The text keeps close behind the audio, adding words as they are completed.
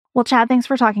Well, Chad, thanks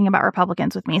for talking about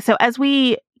Republicans with me. So as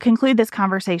we conclude this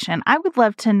conversation, I would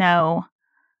love to know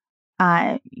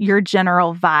your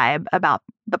general vibe about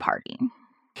the party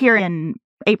here in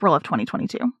April of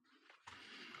 2022.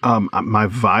 My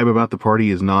vibe about the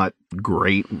party is not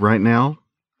great right now.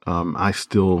 I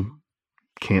still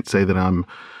can't say that I'm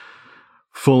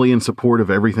fully in support of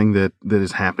everything that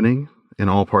is happening in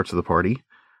all parts of the party.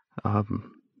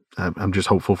 I'm just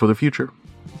hopeful for the future.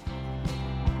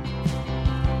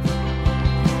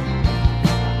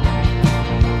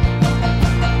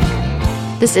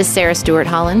 This is Sarah Stewart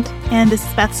Holland. And this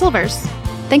is Beth Silvers.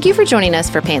 Thank you for joining us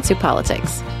for Pantsuit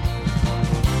Politics.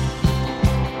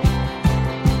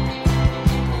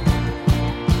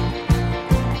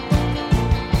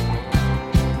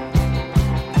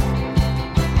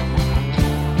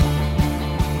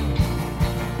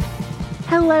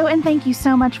 Hello, and thank you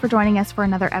so much for joining us for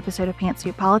another episode of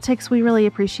Pantsuit Politics. We really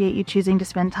appreciate you choosing to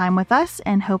spend time with us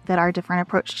and hope that our different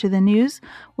approach to the news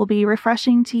will be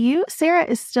refreshing to you. Sarah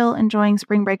is still enjoying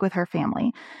spring break with her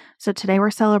family. So today we're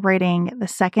celebrating the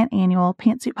second annual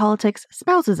Pantsuit Politics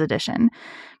Spouses Edition.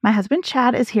 My husband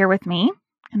Chad is here with me,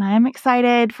 and I am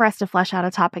excited for us to flesh out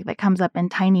a topic that comes up in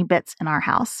tiny bits in our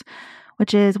house,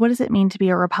 which is, what does it mean to be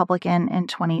a Republican in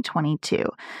 2022?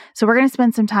 So we're going to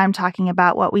spend some time talking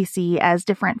about what we see as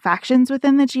different factions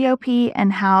within the GOP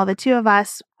and how the two of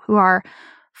us, who are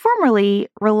formerly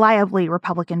reliably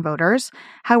Republican voters,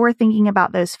 how we're thinking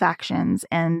about those factions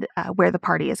and where the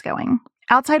party is going.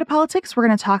 Outside of politics, we're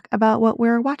going to talk about what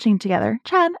we're watching together.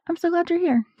 Chad, I'm so glad you're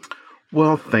here.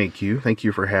 Well, thank you. Thank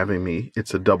you for having me.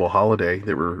 It's a double holiday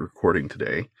that we're recording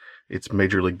today. It's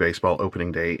Major League Baseball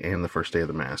opening day and the first day of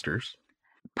the Masters.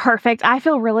 Perfect. I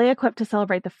feel really equipped to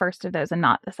celebrate the first of those and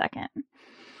not the second.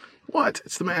 What?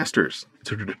 It's the Masters.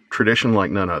 It's a tradition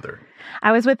like none other.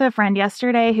 I was with a friend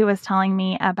yesterday who was telling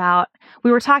me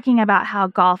we were talking about how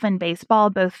golf and baseball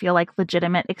both feel like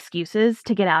legitimate excuses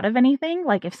to get out of anything.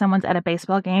 Like if someone's at a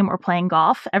baseball game or playing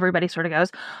golf, everybody sort of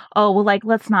goes, oh, well, like,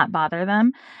 let's not bother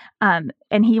them.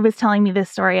 And he was telling me this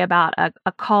story about a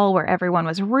call where everyone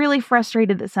was really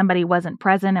frustrated that somebody wasn't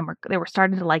present and they were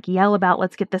starting to like yell about,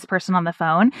 let's get this person on the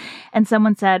phone. And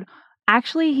someone said,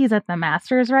 actually, he's at the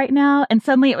Masters right now. And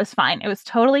suddenly it was fine. It was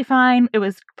totally fine. It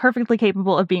was perfectly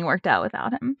capable of being worked out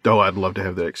without him. Oh, I'd love to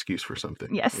have that excuse for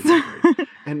something. Yes.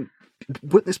 And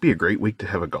wouldn't this be a great week to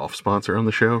have a golf sponsor on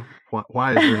the show?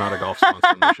 Why is there not a golf sponsor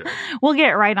on the show? We'll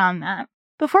get right on that.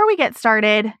 Before we get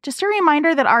started, just a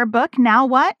reminder that our book, Now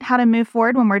What? How to Move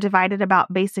Forward When We're Divided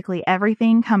About Basically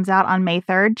Everything, comes out on May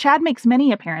 3rd. Chad makes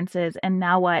many appearances in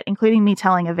Now What, including me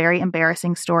telling a very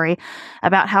embarrassing story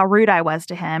about how rude I was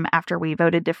to him after we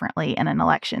voted differently in an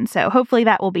election. So hopefully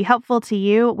that will be helpful to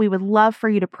you. We would love for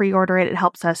you to pre-order it. It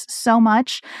helps us so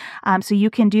much. So you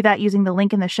can do that using the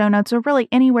link in the show notes or really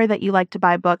anywhere that you like to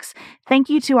buy books. Thank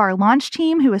you to our launch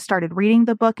team who has started reading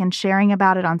the book and sharing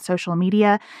about it on social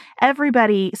media.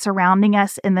 Everybody surrounding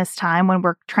us in this time when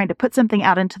we're trying to put something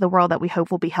out into the world that we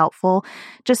hope will be helpful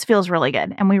just feels really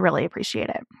good, and we really appreciate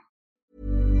it.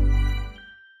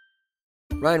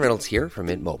 Ryan Reynolds here from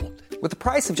Mint Mobile. With the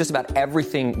price of just about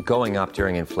everything going up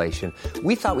during inflation,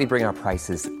 we thought we'd bring our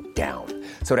prices down.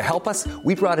 So to help us,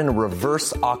 we brought in a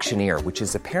reverse auctioneer, which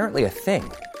is apparently a thing.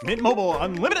 Mint Mobile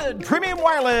Unlimited Premium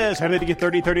Wireless. How to get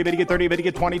 30, 30, bit to get 30, bit to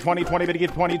get 20, 20, 20, bit to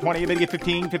get 20, 20, bit to get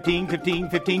 15, 15, 15,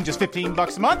 15, just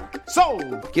 $15 a month?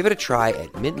 Sold! Give it a try at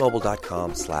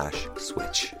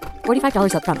mintmobile.com/switch.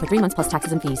 $45 up front for 3 months plus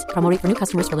taxes and fees. Promo rate for new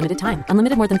customers for limited time.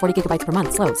 Unlimited more than 40 gigabytes per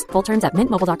month. Slows full terms at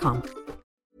mintmobile.com.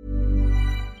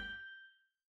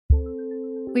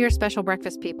 We are special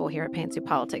breakfast people here at Pantsuit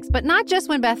Politics, but not just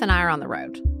when Beth and I are on the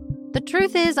road. The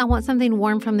truth is, I want something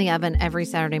warm from the oven every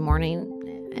Saturday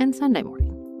morning and Sunday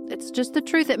morning. It's just the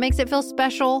truth. It makes it feel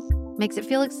special, makes it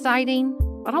feel exciting.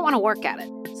 I don't want to work at it.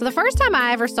 So the first time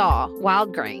I ever saw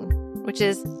Wild Grain, which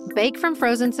is bake from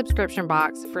frozen subscription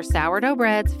box for sourdough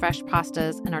breads, fresh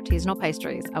pastas, and artisanal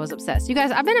pastries, I was obsessed. You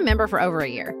guys, I've been a member for over a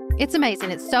year. It's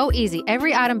amazing. It's so easy.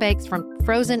 Every item bakes from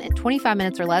frozen in 25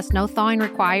 minutes or less, no thawing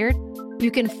required. You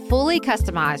can fully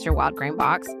customize your Wild Grain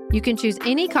box. You can choose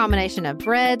any combination of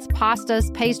breads,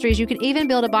 pastas, pastries. You can even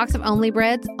build a box of only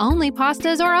breads, only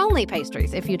pastas, or only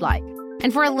pastries if you'd like.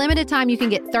 And for a limited time, you can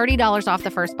get $30 off the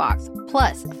first box,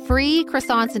 plus free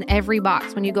croissants in every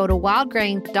box when you go to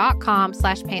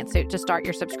wildgrain.com/pantsuit to start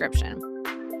your subscription.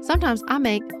 Sometimes I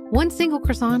make one single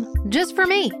croissant just for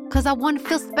me because I want to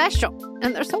feel special,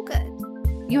 and they're so good.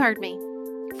 You heard me.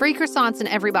 Free croissants in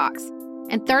every box.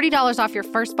 And $30 off your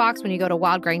first box when you go to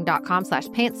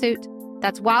wildgrain.com/pantsuit.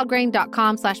 That's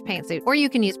wildgrain.com/pantsuit. Or you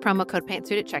can use promo code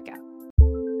pantsuit at checkout.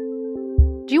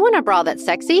 Do you want a bra that's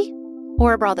sexy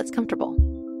or a bra that's comfortable?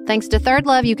 Thanks to Third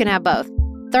Love, you can have both.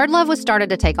 Third Love was started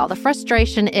to take all the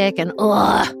frustration, ick, and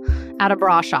out of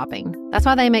bra shopping. That's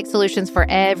why they make solutions for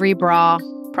every bra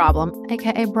problem,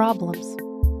 aka problems.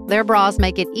 Their bras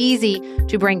make it easy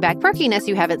to bring back perkiness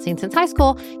you haven't seen since high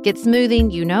school, get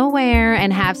smoothing you know where,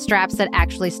 and have straps that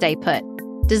actually stay put.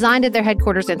 Designed at their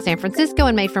headquarters in San Francisco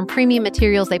and made from premium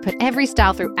materials, they put every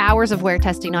style through hours of wear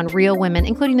testing on real women,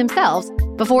 including themselves,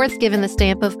 before it's given the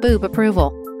stamp of boob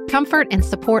approval. Comfort and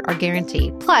support are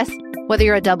guaranteed. Plus, whether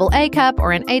you're a double A cup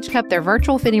or an H cup, their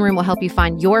virtual fitting room will help you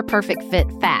find your perfect fit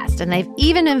fast. And they've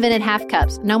even invented half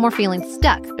cups. No more feeling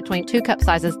stuck between 2 cup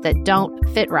sizes that don't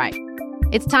fit right.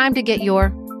 It's time to get your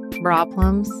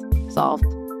problems solved.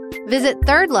 Visit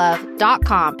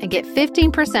thirdlove.com and get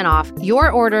 15% off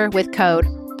your order with code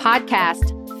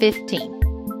podcast15.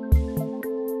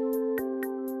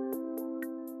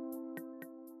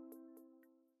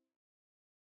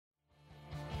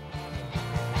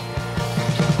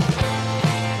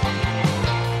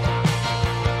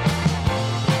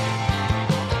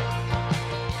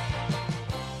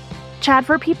 Chad,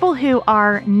 for people who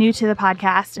are new to the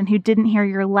podcast and who didn't hear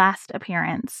your last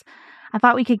appearance, I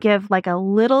thought we could give like a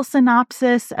little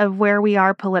synopsis of where we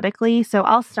are politically. So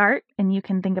I'll start and you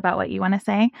can think about what you want to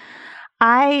say.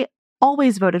 I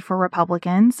always voted for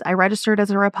Republicans. I registered as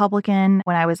a Republican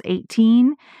when I was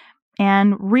 18.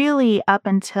 And really up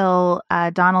until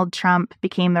Donald Trump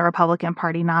became the Republican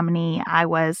Party nominee, I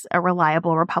was a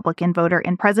reliable Republican voter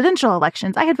in presidential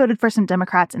elections. I had voted for some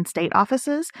Democrats in state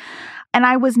offices, and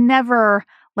I was never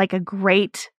like a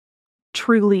great,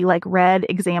 truly like red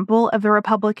example of the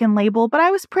Republican label, but I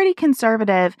was pretty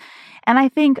conservative. And I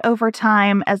think over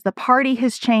time, as the party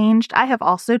has changed, I have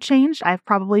also changed. I've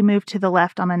probably moved to the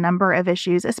left on a number of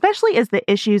issues, especially as the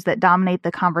issues that dominate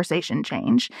the conversation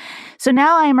change. So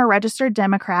now I am a registered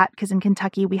Democrat because in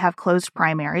Kentucky, we have closed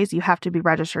primaries. You have to be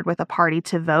registered with a party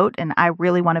to vote. And I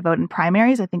really want to vote in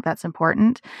primaries. I think that's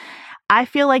important. I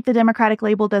feel like the Democratic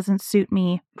label doesn't suit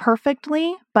me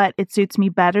perfectly, but it suits me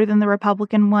better than the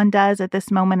Republican one does at this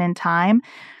moment in time.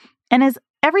 And as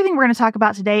everything we're going to talk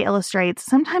about today illustrates,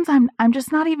 sometimes I'm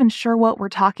just not even sure what we're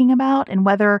talking about and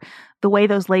whether the way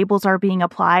those labels are being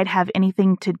applied have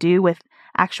anything to do with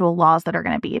actual laws that are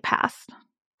going to be passed.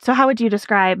 So how would you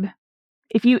describe,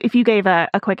 if you gave a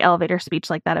quick elevator speech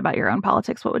like that about your own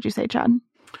politics, what would you say, Chad?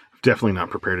 Definitely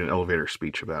not prepared an elevator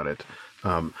speech about it.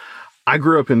 I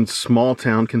grew up in small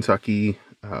town Kentucky.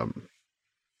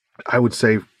 I would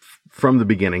say from the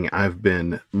beginning, I've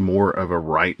been more of a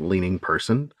right-leaning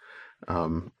person,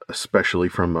 especially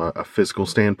from a physical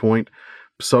standpoint.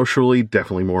 Socially,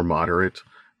 definitely more moderate.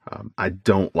 I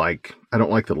don't like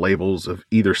the labels of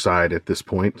either side at this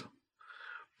point,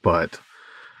 but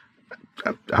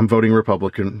I'm voting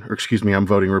Republican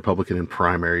in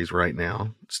primaries right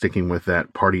now, sticking with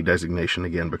that party designation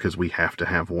again because we have to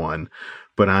have one.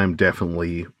 But I'm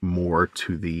definitely more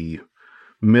to the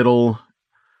middle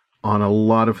on a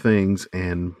lot of things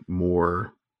and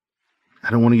more,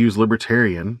 I don't want to use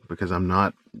libertarian because I'm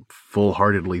not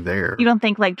full-heartedly there. You don't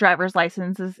think like driver's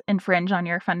licenses infringe on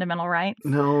your fundamental rights?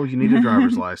 No, you need a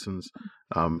driver's license.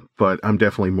 But I'm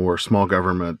definitely more small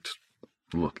government,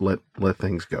 let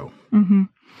things go. Mm-hmm.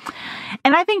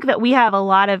 And I think that we have a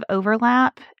lot of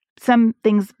overlap. Some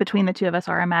things between the two of us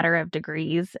are a matter of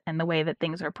degrees and the way that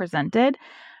things are presented.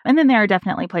 And then there are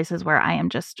definitely places where I am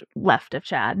just left of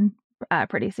Chad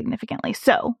pretty significantly.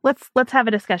 So let's have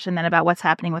a discussion then about what's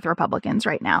happening with Republicans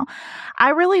right now. I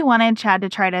really wanted Chad to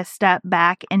try to step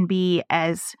back and be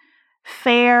as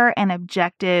fair and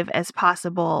objective as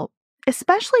possible,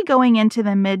 especially going into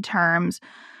the midterms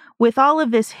with all of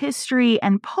this history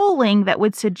and polling that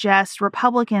would suggest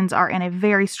Republicans are in a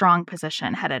very strong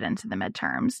position headed into the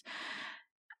midterms.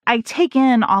 I take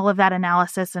in all of that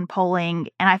analysis and polling,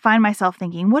 and I find myself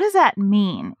thinking, what does that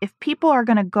mean? If people are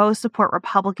going to go support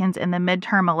Republicans in the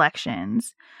midterm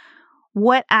elections,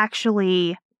 what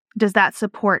actually does that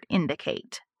support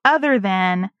indicate? Other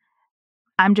than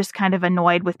I'm just kind of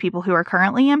annoyed with people who are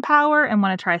currently in power and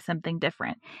want to try something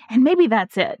different. And maybe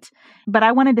that's it. But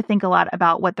I wanted to think a lot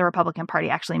about what the Republican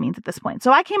Party actually means at this point.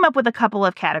 So I came up with a couple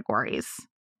of categories.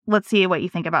 Let's see what you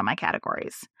think about my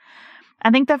categories.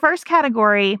 I think the first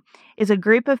category is a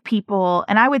group of people,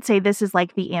 and I would say this is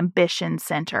like the ambition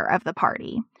center of the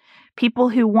party. People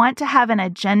who want to have an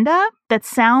agenda that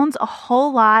sounds a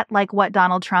whole lot like what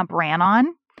Donald Trump ran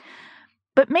on,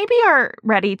 but maybe are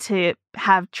ready to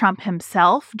have Trump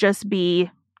himself just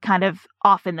be kind of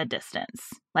off in the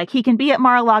distance. Like he can be at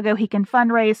Mar-a-Lago, he can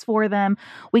fundraise for them,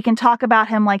 we can talk about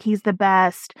him like he's the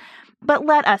best, but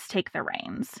let us take the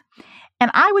reins. And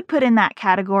I would put in that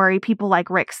category people like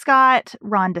Rick Scott,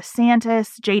 Ron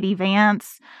DeSantis, J.D.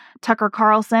 Vance, Tucker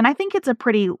Carlson. I think it's a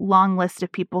pretty long list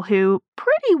of people who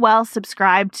pretty well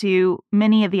subscribe to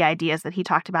many of the ideas that he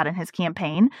talked about in his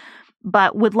campaign,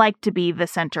 but would like to be the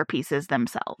centerpieces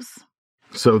themselves.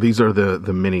 So these are the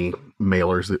mini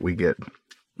mailers that we get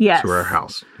to our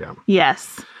house. Yeah.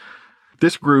 Yes.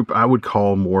 This group I would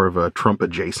call more of a Trump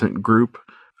adjacent group.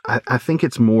 I think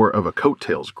it's more of a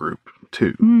coattails group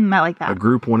too. I like that. A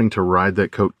group wanting to ride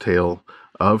that coattail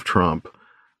of Trump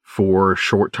for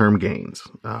short-term gains.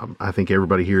 I think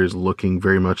everybody here is looking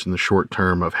very much in the short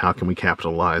term of how can we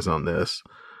capitalize on this,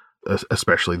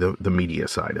 especially the media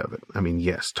side of it. I mean,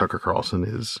 yes, Tucker Carlson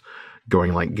is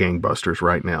going like gangbusters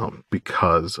right now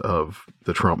because of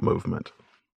the Trump movement.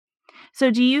 So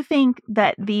do you think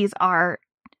that these are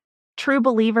true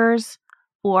believers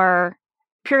or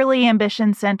purely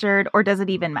ambition-centered, or does it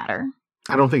even matter?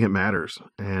 I don't think it matters.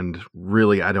 And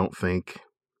really, I don't know.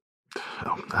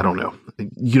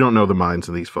 You don't know the minds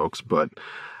of these folks, but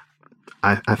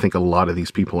I think a lot of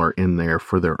these people are in there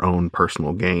for their own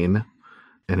personal gain.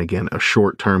 And again, a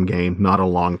short-term gain, not a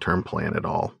long-term plan at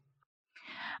all.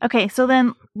 Okay, so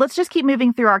then let's just keep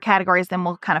moving through our categories, then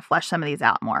we'll kind of flesh some of these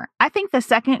out more. I think the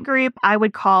second group I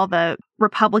would call the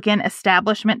Republican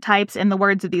establishment types, in the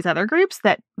words of these other groups,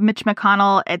 that Mitch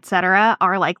McConnell, et cetera,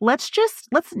 are like, let's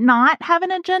not have an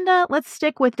agenda. Let's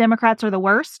stick with Democrats are the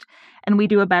worst and we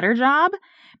do a better job.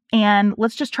 And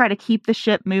let's just try to keep the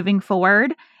ship moving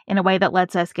forward in a way that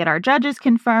lets us get our judges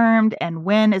confirmed and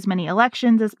win as many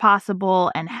elections as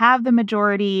possible and have the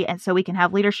majority. And so we can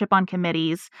have leadership on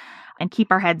committees and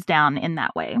keep our heads down in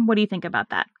that way. What do you think about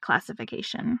that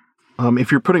classification?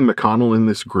 If you're putting McConnell in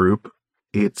this group,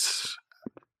 it's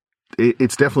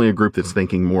definitely a group that's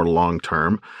thinking more long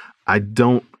term. I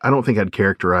don't think I'd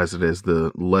characterize it as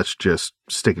the let's just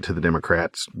stick it to the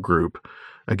Democrats group.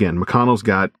 Again, McConnell's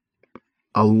got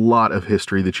a lot of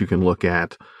history that you can look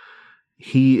at.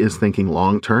 He is thinking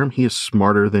long term. He is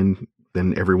smarter than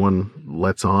everyone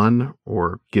lets on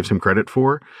or gives him credit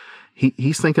for.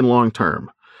 He's thinking long term.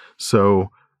 So,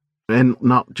 and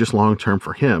not just long term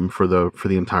for him, for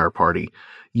the entire party.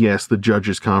 Yes, the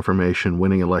judge's confirmation,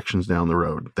 winning elections down the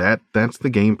road. That's the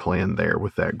game plan there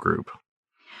with that group.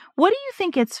 What do you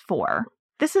think it's for?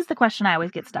 This is the question I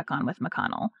always get stuck on with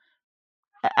McConnell.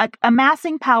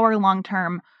 Amassing power long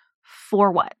term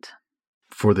for what?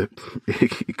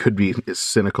 It could be as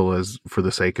cynical as for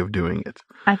the sake of doing it.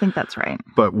 I think that's right.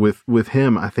 But with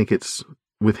him, I think it's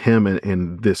with him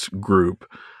and this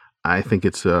group. I think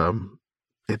it's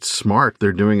smart.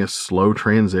 They're doing a slow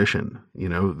transition. You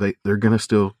know, they're going to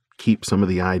still keep some of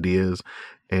the ideas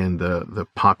and the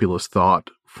populist thought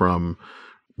from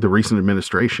the recent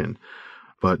administration,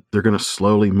 but they're going to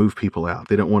slowly move people out.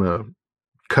 They don't want to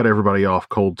cut everybody off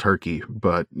cold turkey,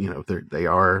 but you know,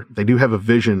 they do have a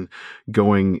vision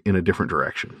going in a different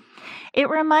direction. It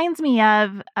reminds me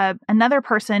of another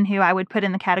person who I would put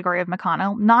in the category of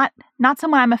McConnell, not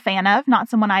someone I'm a fan of, not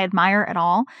someone I admire at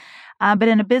all, but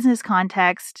in a business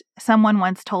context, someone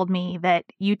once told me that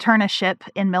you turn a ship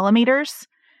in millimeters,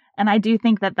 and I do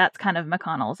think that that's kind of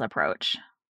McConnell's approach.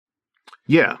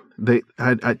 Yeah,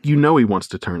 he wants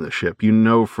to turn the ship. You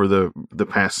know, for the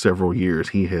past several years,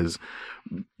 he has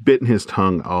bitten his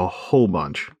tongue a whole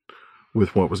bunch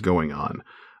with what was going on.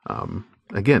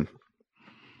 Again,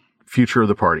 future of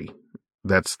the party.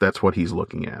 That's what he's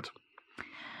looking at.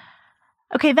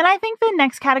 Okay, then I think the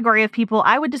next category of people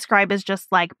I would describe as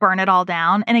just like burn it all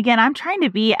down. And again, I'm trying to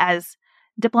be as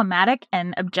diplomatic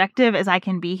and objective as I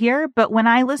can be here. But when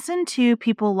I listen to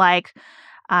people like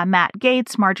Matt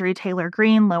Gaetz, Marjorie Taylor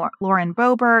Greene, Lauren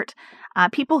Boebert,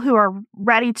 people who are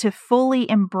ready to fully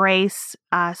embrace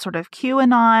sort of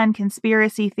QAnon,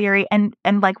 conspiracy theory, and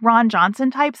like Ron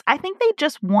Johnson types, I think they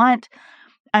just want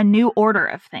a new order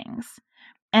of things.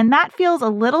 And that feels a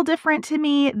little different to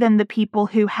me than the people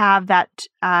who have that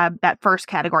first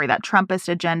category, that Trumpist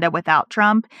agenda without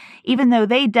Trump, even though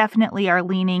they definitely are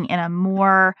leaning in a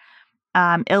more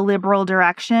illiberal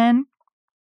direction.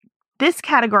 This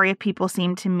category of people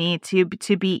seem to me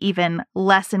to be even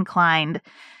less inclined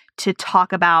to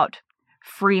talk about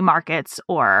free markets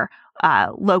or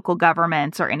local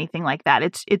governments or anything like that.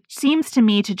 It seems to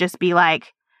me to just be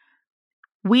like,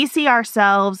 we see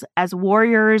ourselves as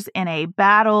warriors in a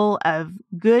battle of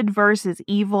good versus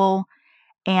evil,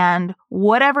 and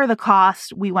whatever the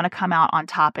cost, we want to come out on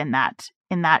top in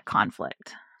that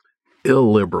conflict.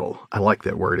 Illiberal. I like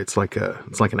that word. It's like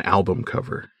an album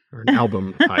cover or an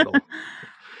album title.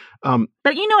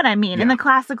 But you know what I mean, yeah. In the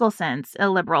classical sense,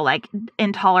 illiberal, like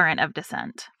intolerant of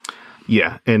dissent.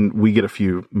 Yeah, and we get a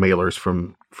few mailers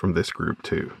from this group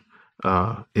too.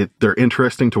 They're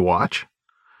interesting to watch.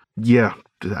 Yeah,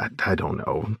 I don't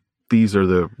know. These are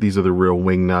the real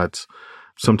wingnuts.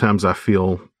 Sometimes I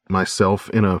feel myself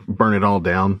in a burn it all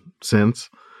down sense,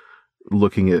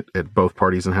 looking at both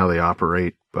parties and how they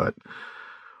operate. But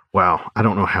wow, I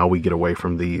don't know how we get away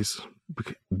from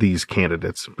these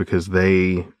candidates, because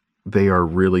they are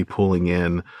really pulling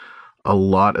in a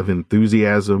lot of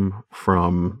enthusiasm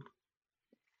from,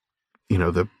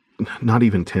 the not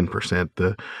even 10%,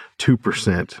 the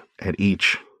 2% at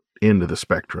each end of the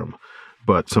spectrum.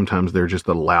 But sometimes they're just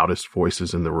the loudest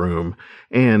voices in the room,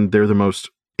 and they're the most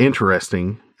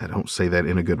interesting. I don't say that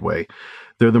in a good way.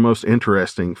 They're the most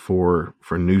interesting for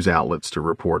news outlets to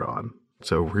report on.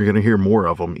 So we're going to hear more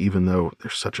of them, even though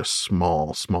they're such a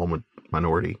small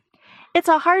minority. It's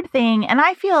a hard thing, and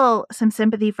I feel some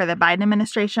sympathy for the Biden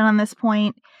administration on this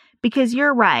point, because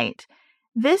you're right.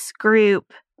 This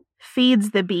group feeds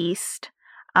the beast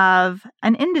of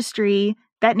an industry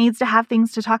that needs to have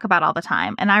things to talk about all the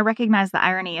time. And I recognize the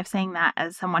irony of saying that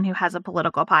as someone who has a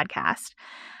political podcast.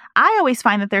 I always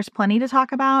find that there's plenty to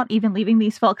talk about, even leaving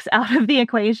these folks out of the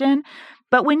equation.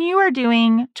 But when you are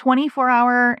doing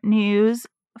 24-hour news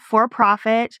for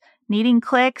profit, needing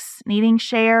clicks, needing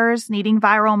shares, needing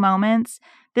viral moments,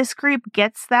 this group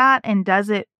gets that and does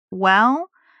it well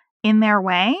in their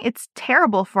way. It's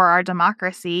terrible for our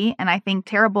democracy, and I think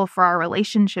terrible for our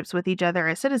relationships with each other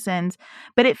as citizens,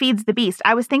 but it feeds the beast.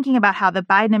 I was thinking about how the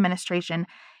Biden administration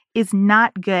is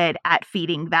not good at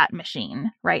feeding that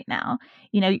machine right now.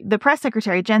 The press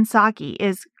secretary, Jen Psaki,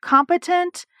 is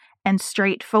competent and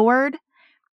straightforward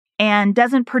and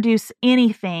doesn't produce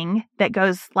anything that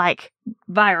goes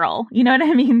viral. You know what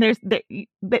I mean?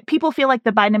 But people feel like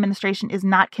the Biden administration is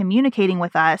not communicating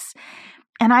with us.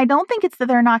 And I don't think it's that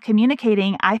they're not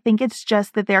communicating. I think it's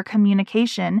just that their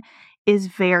communication is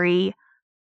very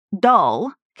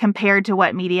dull compared to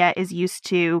what media is used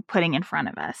to putting in front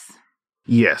of us.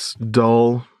 Yes,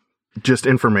 dull, just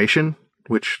information,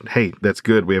 which, hey, that's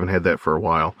good. We haven't had that for a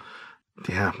while.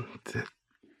 Yeah,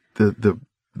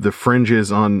 the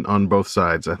fringes on both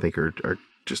sides, I think, are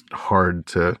just hard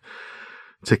to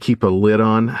keep a lid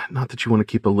on. Not that you want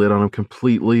to keep a lid on them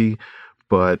completely,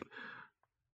 but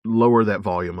lower that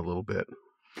volume a little bit.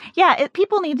 Yeah,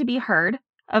 people need to be heard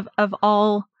of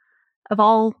all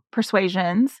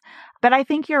persuasions, but I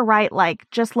think you're right.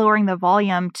 Just lowering the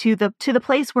volume to the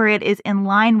place where it is in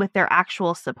line with their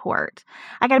actual support.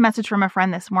 I got a message from a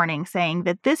friend this morning saying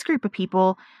that this group of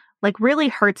people really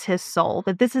hurts his soul,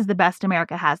 that this is the best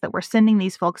America has, that we're sending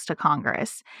these folks to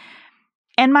Congress.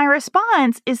 And my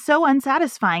response is so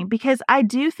unsatisfying, because I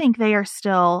do think they are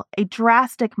still a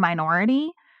drastic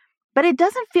minority. But it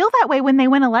doesn't feel that way when they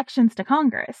win elections to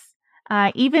Congress.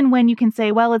 Even when you can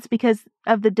say, well, it's because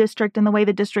of the district and the way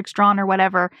the district's drawn or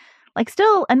whatever.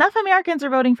 Still, enough Americans are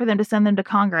voting for them to send them to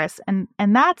Congress. And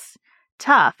that's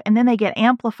tough. And then they get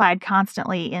amplified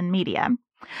constantly in media.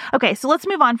 Okay, so let's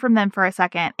move on from them for a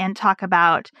second and talk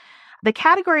about the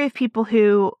category of people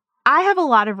who I have a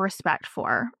lot of respect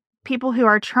for. People who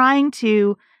are trying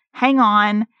to hang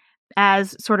on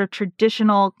as sort of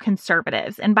traditional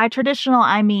conservatives. And by traditional,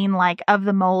 I mean of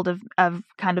the mold of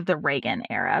kind of the Reagan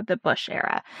era, the Bush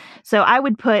era. So I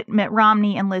would put Mitt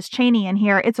Romney and Liz Cheney in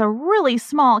here. It's a really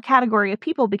small category of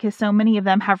people because so many of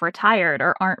them have retired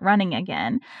or aren't running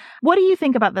again. What do you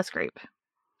think about this group?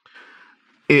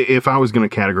 If I was going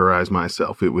to categorize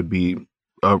myself, it would be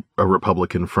a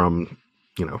Republican from,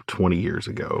 20 years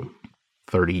ago,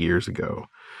 30 years ago.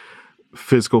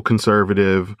 Fiscal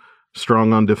conservative,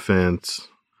 strong on defense.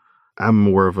 I'm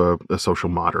more of a social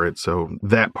moderate, so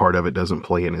that part of it doesn't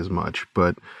play in as much.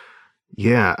 But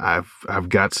yeah, I've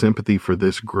got sympathy for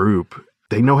this group.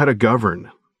 They know how to govern.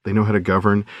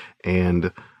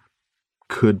 And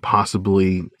could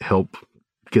possibly help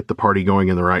get the party going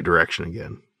in the right direction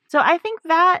again. So I think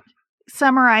that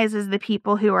summarizes the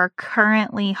people who are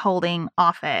currently holding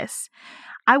office.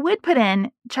 I would put in,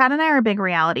 Chad and I are big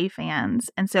reality fans.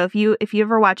 And so if you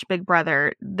ever watch Big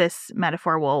Brother, this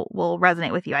metaphor will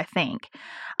resonate with you, I think.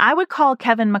 I would call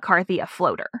Kevin McCarthy a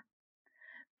floater.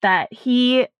 That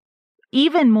he,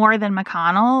 even more than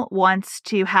McConnell, wants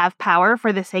to have power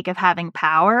for the sake of having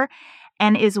power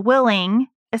and is willing,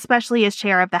 especially as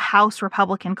chair of the House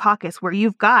Republican caucus, where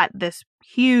you've got this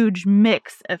huge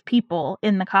mix of people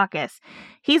in the caucus,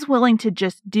 he's willing to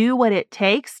just do what it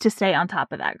takes to stay on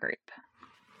top of that group.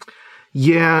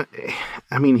 Yeah,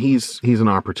 I mean, he's an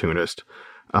opportunist.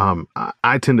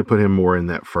 I tend to put him more in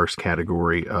that first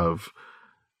category of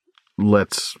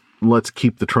let's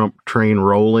keep the Trump train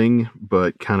rolling,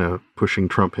 but kind of pushing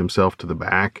Trump himself to the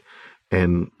back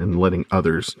and letting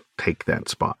others take that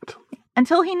spot.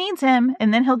 Until he needs him,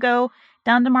 and then he'll go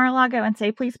down to Mar-a-Lago and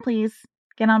say, please, please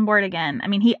get on board again. I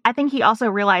mean, I think he also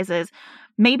realizes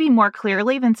maybe more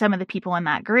clearly than some of the people in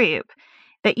that group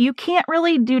that you can't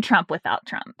really do Trump without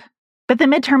Trump. But the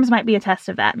midterms might be a test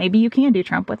of that. Maybe you can do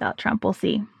Trump without Trump. We'll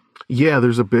see. Yeah,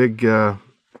 there's a big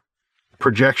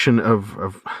projection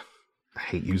of I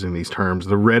hate using these terms,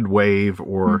 the red wave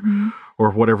or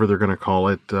whatever they're going to call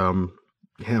it.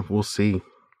 Yeah, we'll see.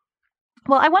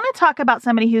 Well, I want to talk about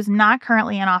somebody who's not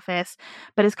currently in office,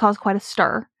 but has caused quite a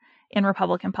stir in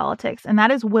Republican politics, and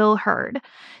that is Will Hurd.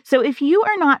 So if you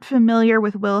are not familiar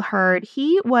with Will Hurd,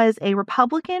 he was a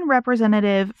Republican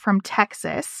representative from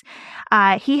Texas.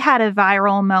 He had a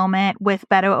viral moment with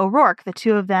Beto O'Rourke. The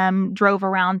two of them drove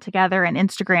around together and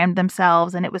Instagrammed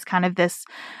themselves, and it was kind of this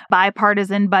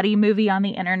bipartisan buddy movie on the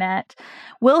internet.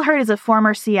 Will Hurd is a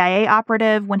former CIA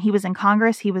operative. When he was in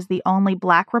Congress, he was the only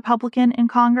Black Republican in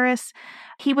Congress.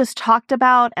 He was talked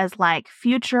about as like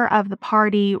future of the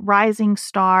party, rising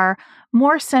star,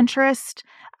 more centrist,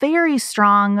 very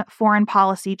strong foreign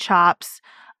policy chops,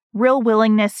 real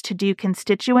willingness to do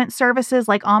constituent services,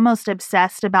 like almost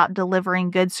obsessed about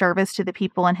delivering good service to the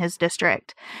people in his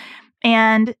district.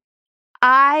 And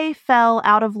I fell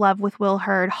out of love with Will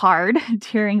Hurd hard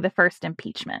during the first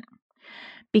impeachment,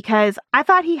 because I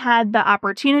thought he had the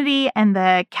opportunity and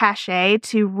the cachet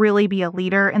to really be a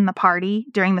leader in the party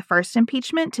during the first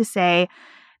impeachment, to say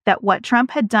that what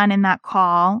Trump had done in that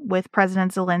call with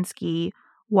President Zelensky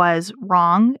was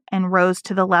wrong and rose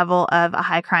to the level of a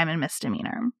high crime and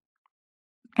misdemeanor.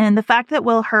 And the fact that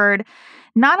Will Hurd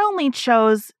not only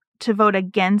chose to vote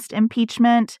against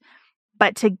impeachment,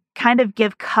 but to kind of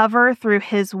give cover through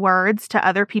his words to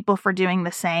other people for doing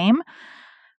the same,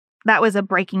 that was a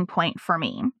breaking point for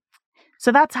me.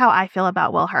 So that's how I feel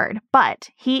about Will Hurd. But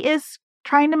he is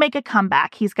trying to make a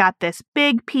comeback. He's got this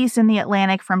big piece in The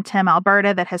Atlantic from Tim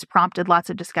Alberta that has prompted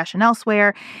lots of discussion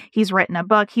elsewhere. He's written a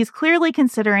book. He's clearly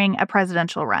considering a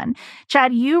presidential run.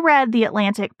 Chad, you read The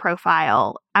Atlantic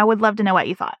profile. I would love to know what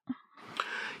you thought.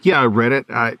 Yeah, I read it.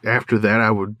 After that, I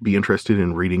would be interested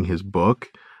in reading his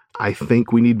book. I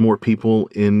think we need more people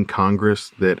in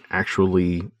Congress that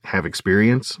actually have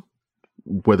experience,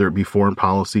 whether it be foreign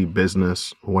policy,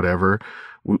 business, whatever.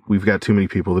 We've got too many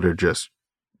people that are just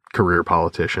career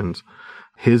politicians.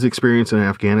 His experience in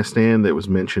Afghanistan that was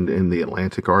mentioned in the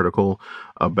Atlantic article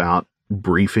about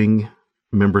briefing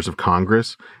members of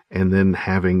Congress and then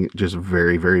having just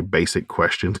very, very basic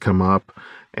questions come up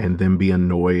and then be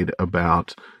annoyed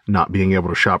about not being able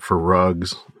to shop for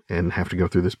rugs and have to go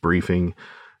through this briefing.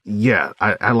 Yeah,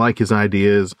 I like his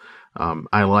ideas.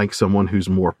 I like someone who's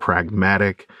more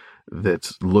pragmatic,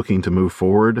 that's looking to move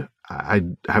forward. I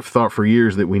have thought for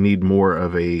years that we need more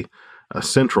of a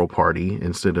central party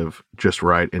instead of just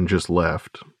right and just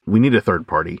left. We need a third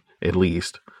party, at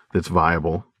least, that's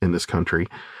viable in this country.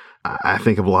 I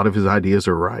think a lot of his ideas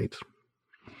are right.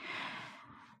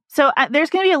 So there's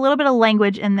going to be a little bit of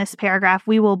language in this paragraph.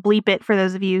 We will bleep it for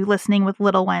those of you listening with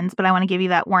little ones, but I want to give you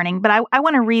that warning. But I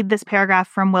want to read this paragraph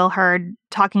from Will Hurd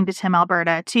talking to Tim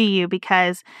Alberta to you,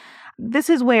 because this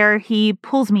is where he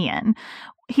pulls me in.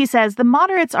 He says, the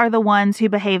moderates are the ones who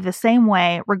behave the same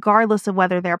way, regardless of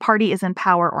whether their party is in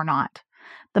power or not.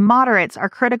 The moderates are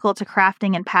critical to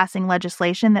crafting and passing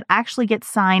legislation that actually gets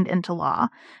signed into law.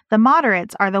 The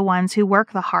moderates are the ones who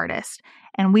work the hardest,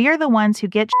 and we are the ones who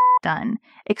get done.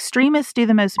 Extremists do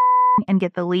the most and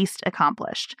get the least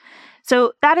accomplished.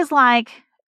 So that is like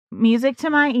music to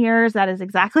my ears. That is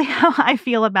exactly how I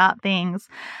feel about things.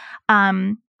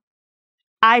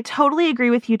 I totally agree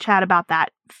with you, Chad, about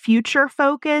that future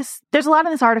focus. There's a lot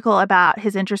in this article about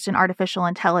his interest in artificial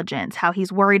intelligence, how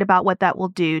he's worried about what that will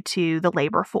do to the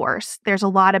labor force. There's a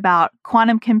lot about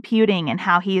quantum computing and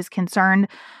how he is concerned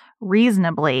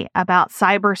reasonably about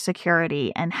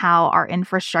cybersecurity and how our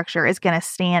infrastructure is going to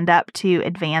stand up to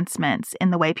advancements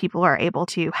in the way people are able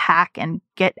to hack and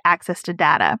get access to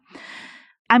data.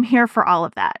 I'm here for all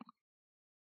of that.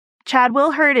 Chad,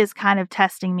 Will Hurd is kind of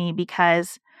testing me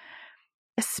because,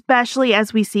 especially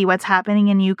as we see what's happening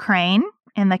in Ukraine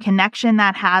and the connection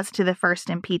that has to the first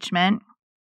impeachment,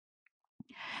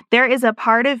 there is a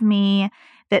part of me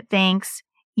that thinks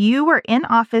you were in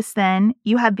office then,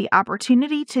 you had the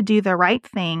opportunity to do the right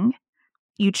thing,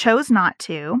 you chose not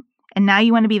to, and now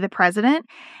you want to be the president.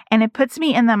 And it puts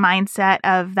me in the mindset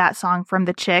of that song from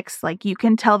the Chicks, like, you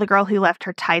can tell the girl who left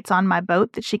her tights on my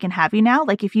boat that she can have you now.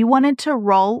 Like, if you wanted to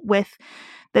roll with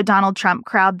the Donald Trump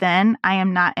crowd then, I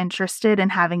am not interested in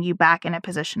having you back in a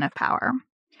position of power.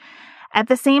 At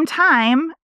the same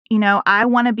time, I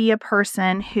want to be a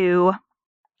person who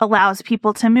allows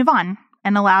people to move on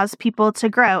and allows people to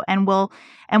grow, and will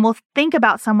think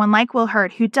about someone like Will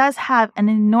Hurd, who does have an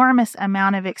enormous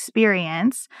amount of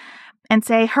experience, and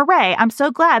say, hooray, I'm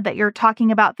so glad that you're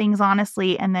talking about things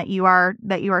honestly and that you are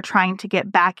trying to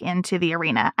get back into the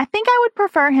arena. I think I would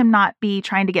prefer him not be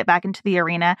trying to get back into the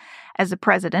arena as a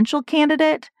presidential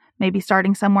candidate, maybe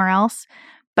starting somewhere else.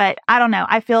 But I don't know.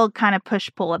 I feel kind of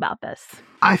push-pull about this.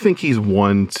 I think he's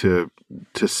one to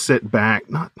sit back,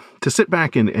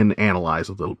 and analyze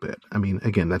a little bit. I mean,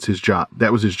 again, that's his job.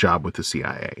 That was his job with the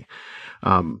CIA.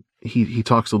 He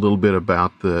talks a little bit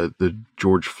about the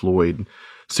George Floyd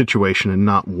situation and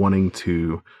not wanting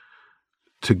to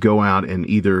go out and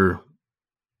either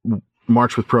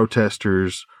march with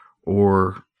protesters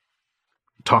or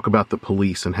talk about the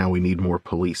police and how we need more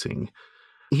policing.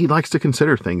 He likes to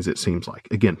consider things, it seems like.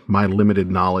 Again, my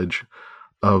limited knowledge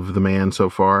of the man so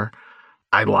far,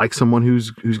 I like someone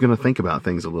who's going to think about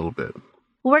things a little bit.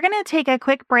 Well, we're going to take a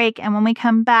quick break, and when we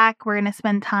come back, we're going to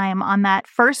spend time on that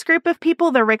first group of people,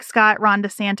 the Rick Scott, Ron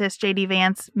DeSantis, J.D.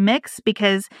 Vance mix,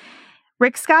 because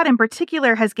Rick Scott in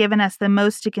particular has given us the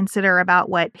most to consider about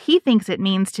what he thinks it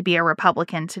means to be a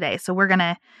Republican today. So we're going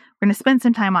to spend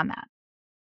some time on that.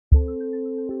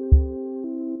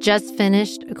 Just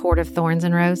finished A Court of Thorns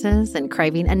and Roses and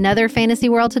craving another fantasy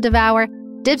world to devour?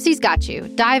 Dipsy's got you.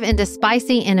 Dive into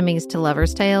spicy enemies to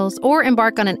lovers' tales or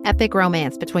embark on an epic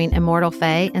romance between immortal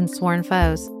fae and sworn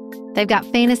foes. They've got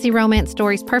fantasy romance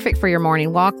stories perfect for your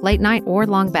morning walk, late night, or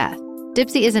long bath.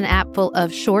 Dipsy is an app full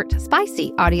of short,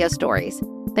 spicy audio stories.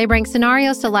 They bring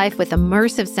scenarios to life with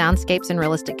immersive soundscapes and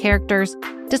realistic characters.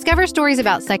 Discover stories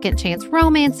about second chance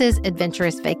romances,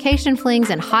 adventurous vacation flings,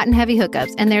 and hot and heavy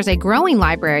hookups. And there's a growing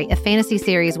library of fantasy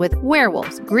series with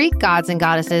werewolves, Greek gods and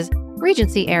goddesses,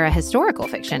 Regency-era historical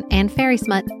fiction, and fairy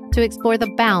smut to explore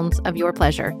the bounds of your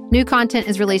pleasure. New content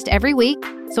is released every week,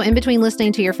 so in between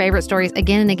listening to your favorite stories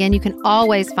again and again, you can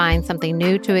always find something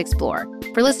new to explore.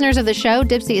 For listeners of the show,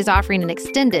 Dipsy is offering an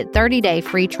extended 30-day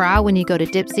free trial when you go to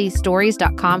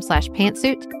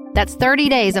dipsystories.com/pantsuit. That's 30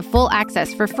 days of full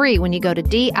access for free when you go to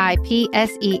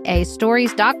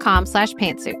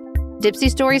dipseastories.com/pantsuit.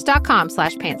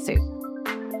 dipsystories.com/pantsuit.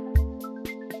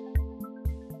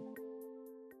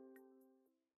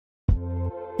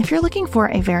 If you're looking for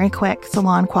a very quick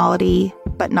salon quality,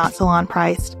 but not salon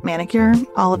priced manicure,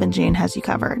 Olive & June has you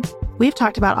covered. We've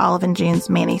talked about Olive & June's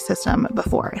Mani system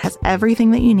before. It has everything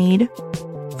that you need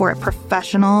for a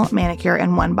professional manicure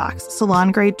in one box.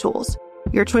 Salon grade tools,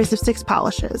 your choice of 6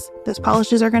 polishes. Those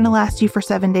polishes are going to last you for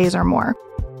 7 days or more.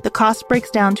 The cost breaks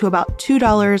down to about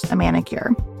 $2 a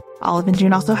manicure. Olive &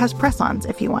 June also has press-ons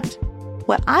if you want.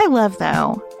 What I love,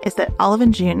 though, is that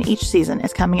Olive & June each season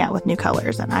is coming out with new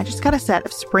colors, and I just got a set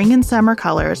of spring and summer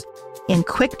colors in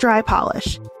quick dry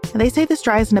polish. And they say this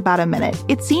dries in about a minute.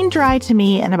 It seemed dry to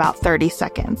me in about 30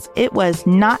 seconds. It was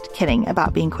not kidding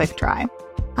about being quick dry.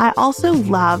 I also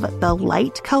love the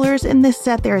light colors in this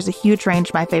set. There is a huge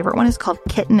range. My favorite one is called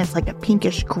Kitten. It's like a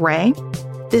pinkish gray.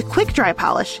 The quick dry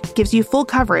polish gives you full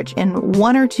coverage in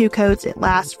 1 or 2 coats. It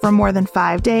lasts for more than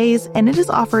 5 days, and it is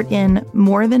offered in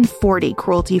more than 40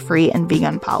 cruelty-free and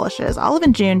vegan polishes. Olive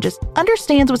 & June just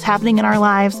understands what's happening in our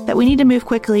lives, that we need to move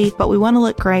quickly, but we want to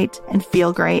look great and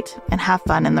feel great and have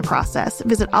fun in the process.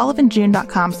 Visit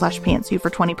oliveandjune.com/pantsuit for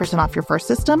 20% off your first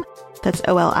system. That's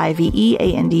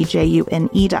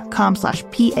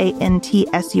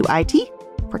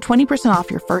oliveandjune.com/pantsuit for 20%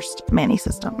 off your first Mani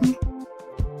system.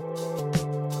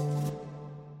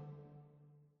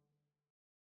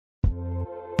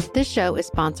 This show is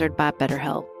sponsored by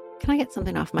BetterHelp. Can I get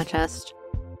something off my chest?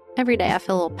 Every day I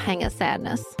feel a little pang of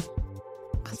sadness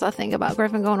because I think about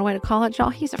Griffin going away to college.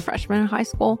 Y'all, he's a freshman in high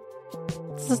school.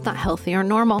 This is not healthy or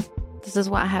normal. This is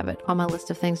why I have it on my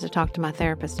list of things to talk to my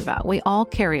therapist about. We all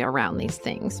carry around these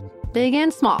things, big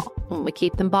and small. When we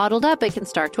keep them bottled up, it can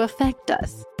start to affect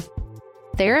us.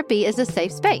 Therapy is a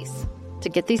safe space to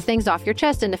get these things off your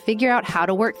chest and to figure out how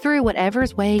to work through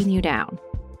whatever's weighing you down.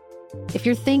 If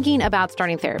you're thinking about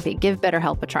starting therapy, give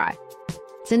BetterHelp a try.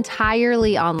 It's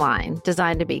entirely online,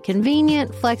 designed to be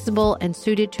convenient, flexible, and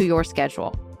suited to your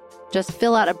schedule. Just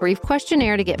fill out a brief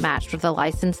questionnaire to get matched with a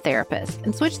licensed therapist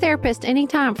and switch therapists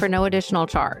anytime for no additional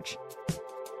charge.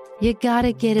 You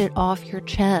gotta get it off your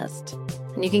chest.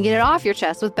 And you can get it off your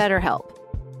chest with BetterHelp.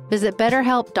 Visit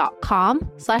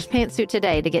betterhelp.com/pantsuit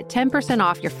today to get 10%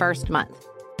 off your first month.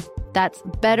 That's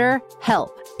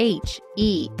BetterHelp,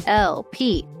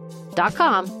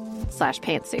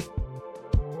 HELP.com/pantsuit.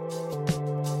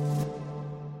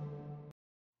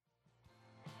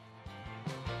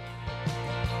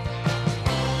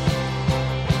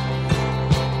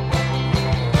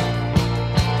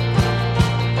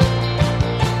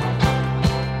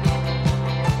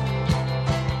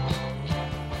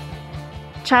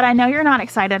 Chad, I know you're not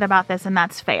excited about this, and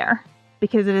that's fair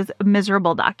because it is a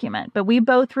miserable document. But we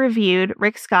both reviewed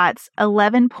Rick Scott's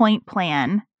 11-point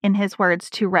plan, in his words,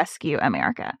 to rescue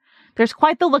America. There's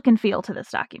quite the look and feel to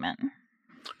this document.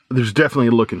 There's definitely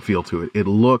a look and feel to it. It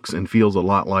looks and feels a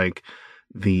lot like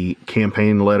the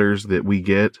campaign letters that we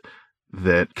get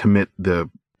that commit the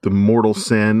mortal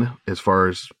sin, as far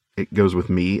as it goes with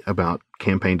me, about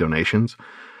campaign donations.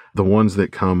 The ones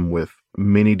that come with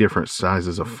many different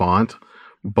sizes of font,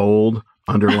 bold,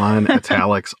 underline,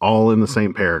 italics, all in the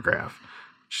same paragraph.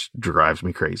 Just drives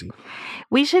me crazy.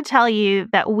 We should tell you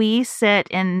that we sit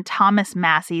in Thomas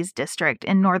Massey's district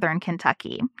in northern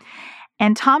Kentucky.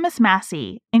 And Thomas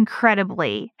Massey,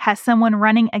 incredibly, has someone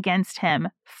running against him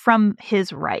from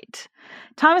his right.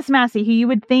 Thomas Massey, who you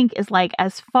would think is like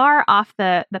as far off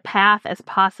the path as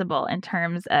possible in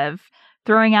terms of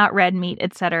throwing out red meat,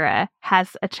 etc.,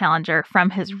 has a challenger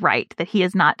from his right, that he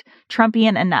is not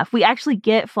Trumpian enough. We actually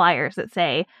get flyers that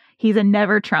say he's a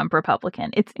never Trump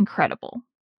Republican. It's incredible.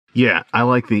 Yeah, I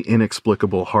like the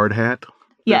inexplicable hard hat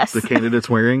yes. the candidate's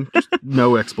wearing. Just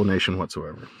no explanation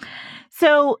whatsoever.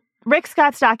 So Rick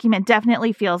Scott's document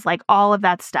definitely feels like all of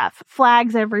that stuff.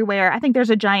 Flags everywhere. I think there's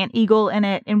a giant eagle in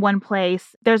it in one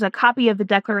place. There's a copy of the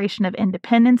Declaration of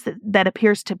Independence that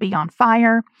appears to be on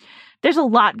fire. There's a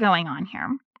lot going on here.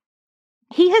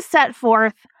 He has set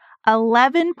forth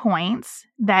 11 points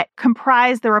that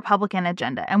comprise the Republican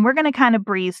agenda, and we're going to kind of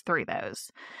breeze through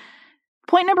those.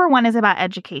 Point number 1 is about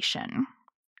education.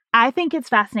 I think it's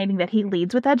fascinating that he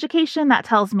leads with education. That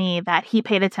tells me that he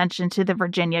paid attention to the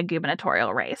Virginia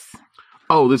gubernatorial race.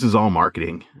 Oh, this is all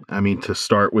marketing. I mean, to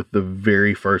start with the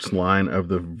very first line of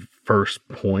the first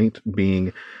point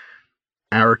being,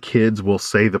 our kids will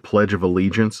say the Pledge of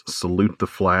Allegiance, salute the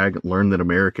flag, learn that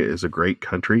America is a great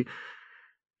country,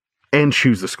 and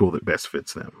choose the school that best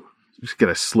fits them. You just got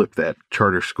to slip that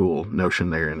charter school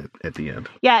notion there in at the end.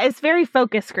 Yeah, it's very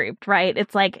focus grouped, right?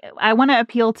 It's like, I want to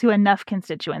appeal to enough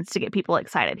constituents to get people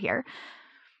excited here.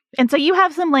 And so you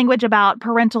have some language about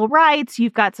parental rights.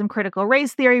 You've got some critical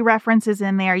race theory references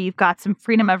in there. You've got some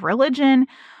freedom of religion.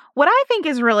 What I think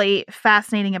is really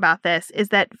fascinating about this is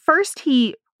that first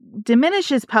he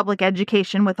diminishes public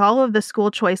education with all of the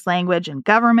school choice language, and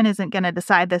government isn't going to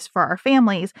decide this for our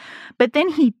families. But then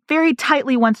he very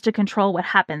tightly wants to control what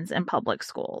happens in public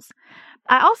schools.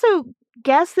 I also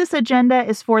guess this agenda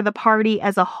is for the party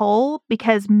as a whole,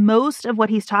 because most of what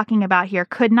he's talking about here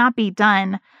could not be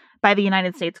done by the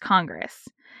United States Congress.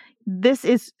 This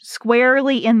is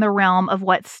squarely in the realm of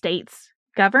what states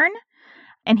govern,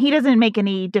 and he doesn't make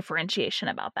any differentiation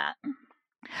about that.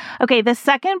 Okay, the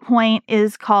second point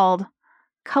is called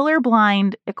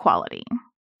colorblind equality.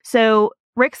 So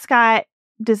Rick Scott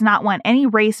does not want any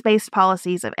race-based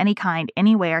policies of any kind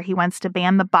anywhere. He wants to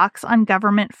ban the box on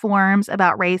government forms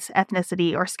about race,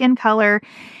 ethnicity, or skin color.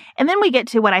 And then we get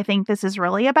to what I think this is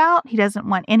really about. He doesn't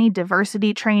want any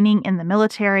diversity training in the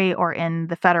military or in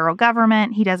the federal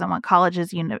government. He doesn't want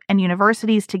colleges and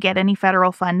universities to get any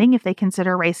federal funding if they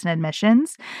consider race in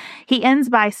admissions. He ends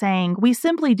by saying, we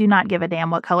simply do not give a damn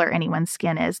what color anyone's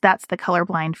skin is. That's the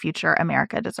colorblind future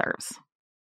America deserves.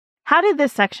 How did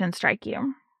this section strike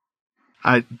you?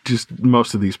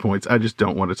 Most of these points, I just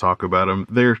don't want to talk about them.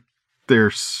 They're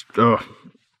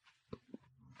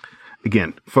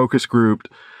again, focus grouped.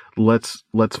 Let's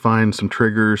find some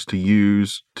triggers to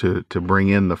use to bring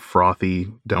in the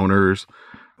frothy donors.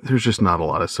 There's just not a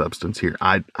lot of substance here.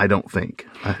 I don't think.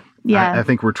 I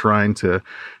think we're trying to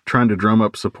drum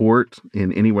up support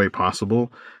in any way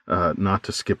possible, not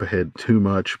to skip ahead too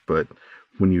much. But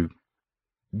when you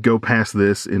go past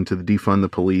this into the defund the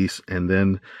police, and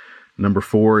then number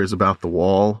 4 is about the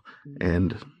wall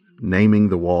and naming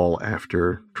the wall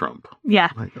after Trump. Yeah.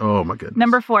 Like, oh my goodness.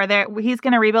 Number 4, he's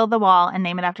going to rebuild the wall and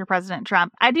name it after President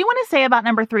Trump. I do want to say about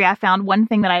number 3, I found one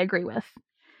thing that I agree with.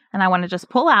 And I want to just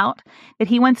pull out that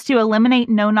he wants to eliminate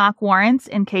no-knock warrants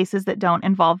in cases that don't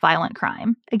involve violent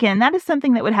crime. Again, that is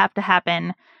something that would have to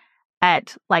happen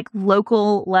at like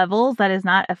local levels. That is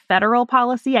not a federal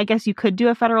policy. I guess you could do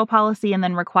a federal policy and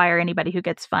then require anybody who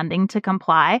gets funding to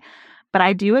comply. But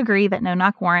I do agree that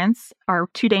no-knock warrants are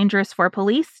too dangerous for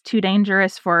police, too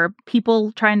dangerous for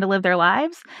people trying to live their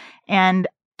lives, and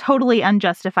totally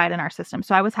unjustified in our system.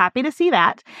 So I was happy to see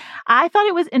that. I thought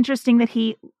it was interesting that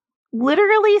he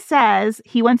literally says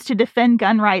he wants to defend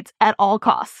gun rights at all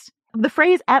costs. The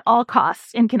phrase "at all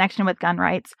costs" in connection with gun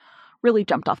rights really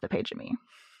jumped off the page at me.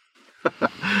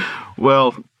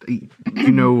 Well,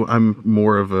 I'm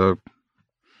more of a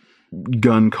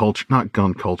not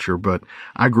gun culture, but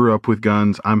I grew up with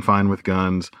guns. I'm fine with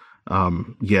guns.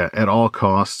 At all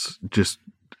costs, just,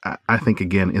 I think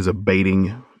again, is a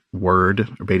baiting word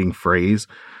or baiting phrase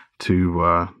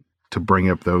to bring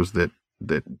up those that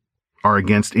are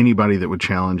against anybody that would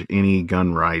challenge any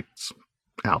gun rights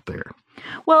out there.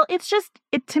 Well,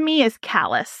 it to me is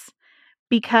callous,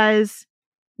 because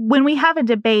when we have a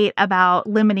debate about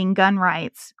limiting gun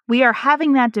rights, we are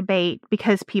having that debate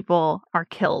because people are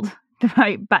killed.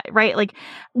 Right? Like,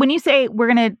 when you say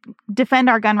we're going to defend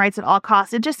our gun rights at all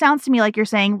costs, it just sounds to me like you're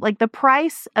saying, like, the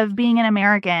price of being an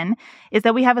American is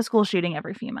that we have a school shooting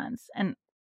every few months. And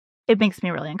it makes me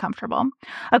really uncomfortable.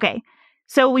 Okay.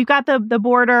 So we've got the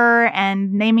border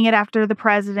and naming it after the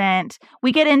president.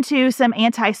 We get into some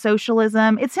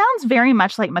anti-socialism. It sounds very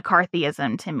much like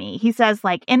McCarthyism to me. He says,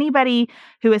 like, anybody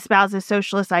who espouses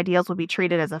socialist ideals will be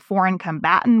treated as a foreign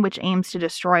combatant, which aims to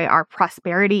destroy our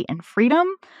prosperity and freedom.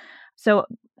 So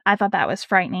I thought that was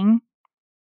frightening.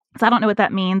 So I don't know what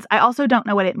that means. I also don't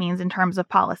know what it means in terms of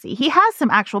policy. He has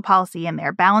some actual policy in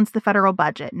there. Balance the federal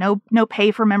budget. No pay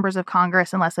for members of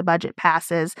Congress unless a budget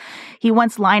passes. He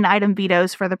wants line item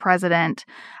vetoes for the president.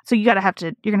 So you're gonna have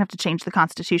to change the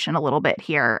Constitution a little bit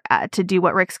here to do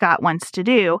what Rick Scott wants to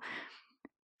do.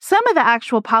 Some of the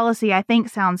actual policy I think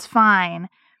sounds fine.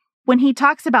 When he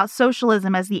talks about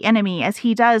socialism as the enemy, as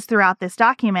he does throughout this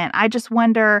document, I just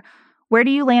wonder, where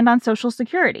do you land on Social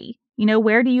Security? You know,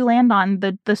 where do you land on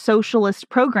the socialist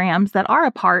programs that are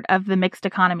a part of the mixed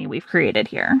economy we've created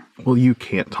here? Well, you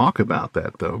can't talk about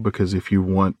that, though, because if you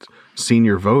want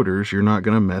senior voters, you're not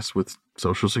going to mess with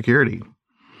Social Security.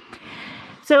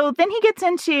 So then he gets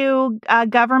into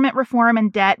government reform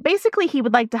and debt. Basically, he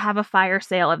would like to have a fire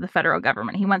sale of the federal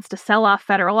government. He wants to sell off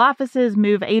federal offices,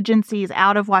 move agencies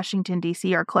out of Washington,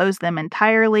 D.C., or close them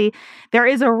entirely. There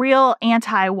is a real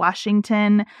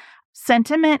anti-Washington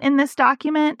sentiment in this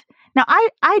document. Now,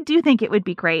 I do think it would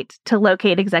be great to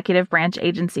locate executive branch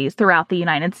agencies throughout the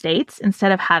United States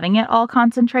instead of having it all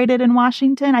concentrated in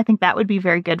Washington. I think that would be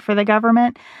very good for the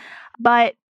government.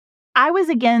 But I was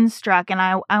again struck, and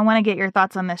I want to get your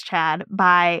thoughts on this, Chad,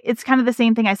 by it's kind of the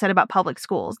same thing I said about public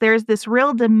schools. There's this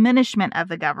real diminishment of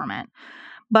the government,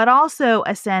 but also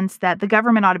a sense that the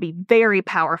government ought to be very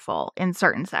powerful in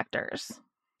certain sectors.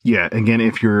 Yeah, again,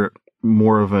 if you're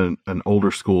more of an older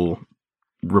school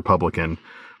Republican,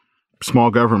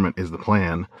 small government is the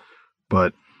plan,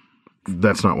 but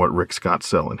that's not what Rick Scott's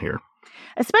selling here.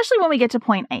 Especially when we get to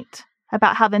point 8,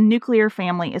 about how the nuclear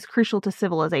family is crucial to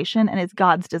civilization and is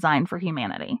God's design for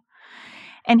humanity.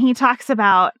 And he talks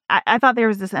about, I thought there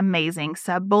was this amazing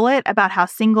sub-bullet about how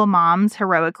single moms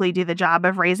heroically do the job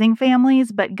of raising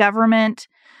families, but government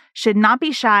should not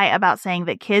be shy about saying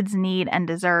that kids need and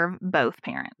deserve both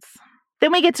parents.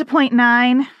 Then we get to point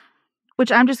 9,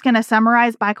 which I'm just going to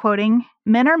summarize by quoting,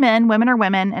 "Men are men, women are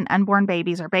women, and unborn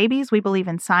babies are babies. We believe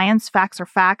in science. Facts are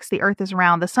facts. The earth is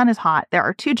round. The sun is hot. There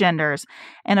are 2 genders,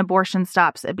 and abortion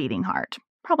stops a beating heart."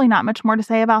 Probably not much more to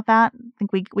say about that. I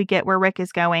think we get where Rick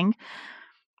is going.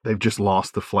 They've just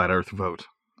lost the flat earth vote.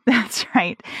 That's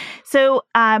right. So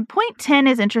point 10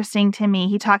 is interesting to me.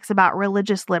 He talks about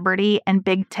religious liberty and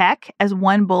big tech as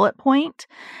one bullet point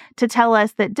to tell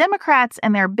us that Democrats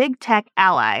and their big tech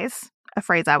allies, a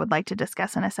phrase I would like to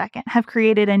discuss in a second, have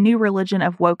created a new religion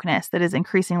of wokeness that is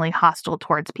increasingly hostile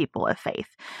towards people of faith.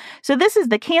 So this is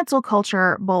the cancel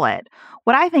culture bullet.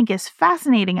 What I think is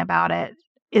fascinating about it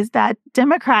is that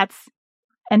Democrats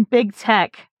and big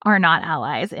tech are not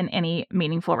allies in any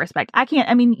meaningful respect.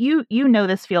 You know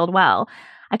this field well.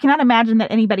 I cannot imagine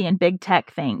that anybody in big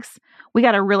tech thinks we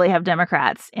got to really have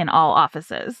Democrats in all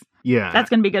offices. Yeah.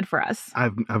 That's going to be good for us.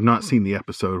 I've not seen the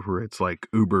episode where it's like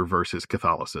Uber versus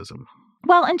Catholicism.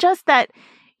 Well, and just that,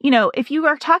 if you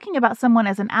are talking about someone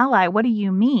as an ally, what do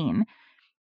you mean?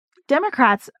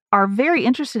 Democrats are very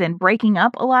interested in breaking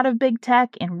up a lot of big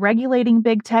tech and regulating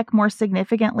big tech more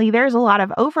significantly. There's a lot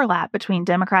of overlap between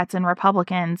Democrats and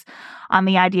Republicans on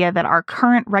the idea that our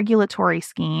current regulatory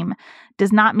scheme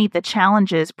does not meet the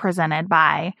challenges presented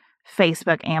by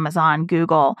Facebook, Amazon,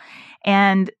 Google.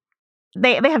 And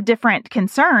they have different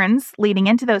concerns leading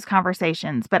into those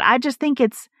conversations. But I just think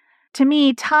it's, to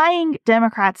me, tying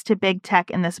Democrats to big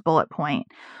tech in this bullet point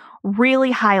really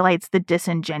highlights the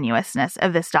disingenuousness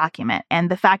of this document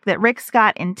and the fact that Rick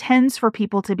Scott intends for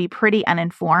people to be pretty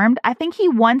uninformed. I think he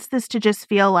wants this to just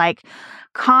feel like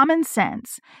common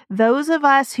sense. Those of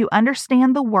us who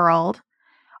understand the world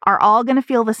are all going to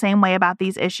feel the same way about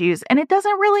these issues, and it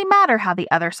doesn't really matter how the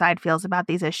other side feels about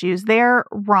these issues. They're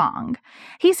wrong.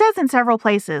 He says in several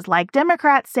places, like,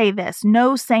 Democrats say this,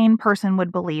 no sane person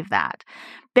would believe that.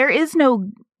 There is no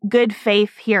good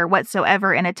faith here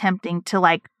whatsoever in attempting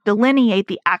to delineate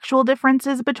the actual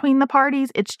differences between the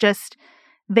parties. It's just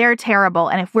they're terrible,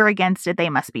 and if we're against it, they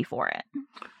must be for it.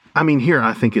 I mean, here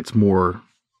I think it's more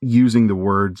using the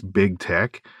words big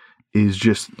tech is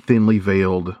just thinly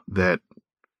veiled that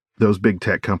those big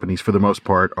tech companies, for the most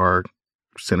part, are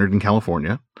centered in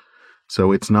California.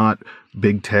 So it's not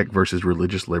big tech versus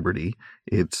religious liberty.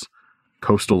 It's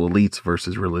coastal elites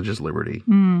versus religious liberty.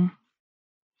 Mm.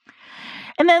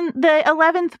 And then the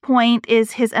 11th point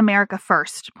is his America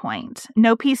First point.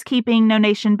 No peacekeeping, no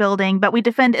nation building, but we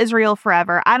defend Israel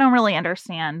forever. I don't really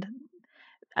understand.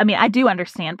 I mean, I do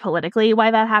understand politically why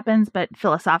that happens, but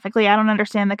philosophically, I don't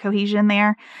understand the cohesion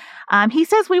there. He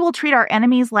says we will treat our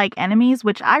enemies like enemies,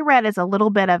 which I read as a little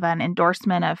bit of an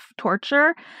endorsement of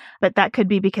torture, but that could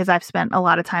be because I've spent a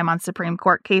lot of time on Supreme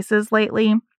Court cases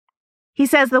lately. He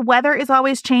says the weather is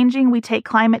always changing. We take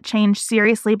climate change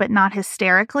seriously, but not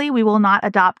hysterically. We will not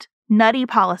adopt nutty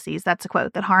policies, that's a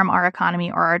quote, that harm our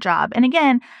economy or our job. And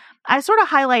again, I sort of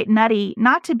highlight nutty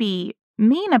not to be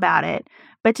mean about it,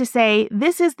 but to say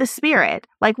this is the spirit.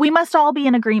 Like, we must all be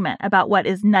in agreement about what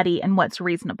is nutty and what's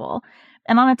reasonable.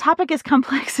 And on a topic as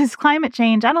complex as climate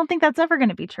change, I don't think that's ever going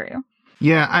to be true.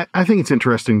 Yeah, I think it's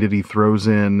interesting that he throws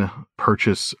in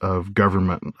purchase of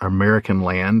government, American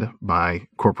land by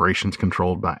corporations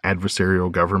controlled by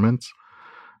adversarial governments.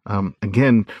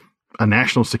 Again, a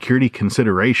national security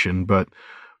consideration, but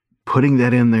putting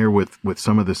that in there with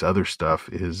some of this other stuff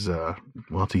is,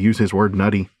 well, to use his word,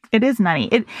 nutty. It is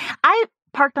nutty. I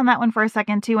parked on that one for a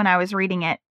second, too, when I was reading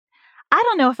it. I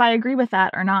don't know if I agree with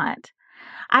that or not.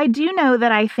 I do know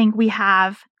that I think we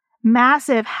have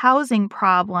massive housing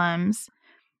problems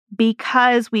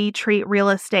because we treat real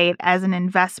estate as an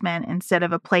investment instead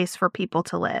of a place for people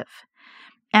to live.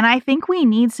 And I think we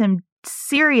need some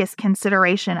serious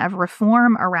consideration of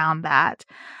reform around that,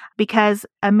 because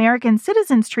American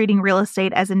citizens treating real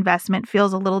estate as investment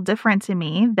feels a little different to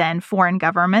me than foreign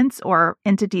governments or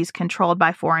entities controlled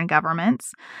by foreign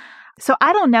governments. So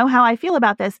I don't know how I feel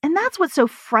about this. And that's what's so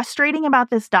frustrating about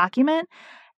this document.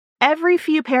 Every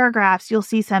few paragraphs, you'll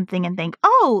see something and think,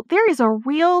 oh, there is a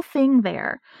real thing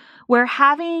there, where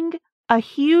having a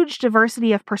huge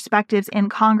diversity of perspectives in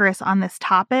Congress on this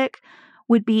topic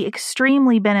would be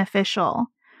extremely beneficial.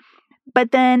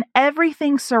 But then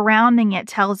everything surrounding it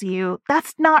tells you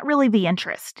that's not really the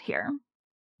interest here.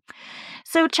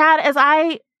 So, Chad, as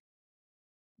I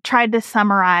tried to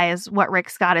summarize what Rick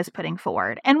Scott is putting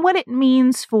forward and what it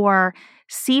means for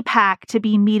CPAC to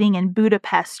be meeting in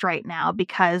Budapest right now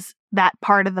because that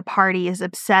part of the party is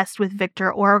obsessed with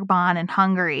Viktor Orbán in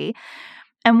Hungary,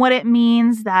 and what it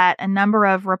means that a number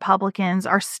of Republicans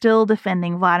are still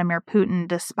defending Vladimir Putin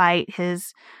despite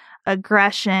his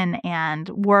aggression and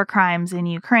war crimes in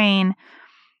Ukraine,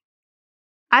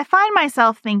 I find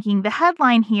myself thinking the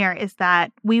headline here is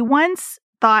that we once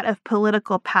thought of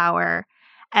political power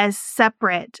as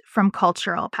separate from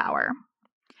cultural power.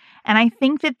 And I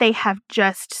think that they have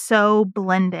just so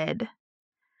blended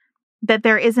that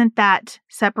there isn't that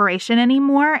separation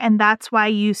anymore. And that's why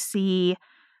you see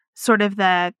sort of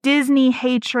the Disney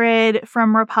hatred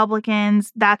from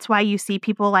Republicans. That's why you see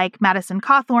people like Madison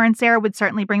Cawthorn. Sarah would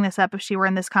certainly bring this up if she were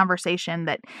in this conversation,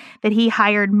 that he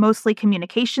hired mostly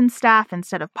communication staff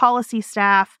instead of policy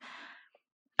staff.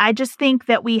 I just think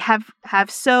that we have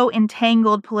so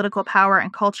entangled political power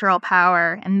and cultural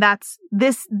power, and that's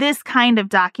this kind of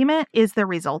document is the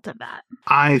result of that.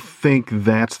 I think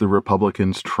that's the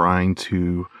Republicans trying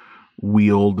to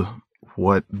wield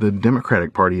what the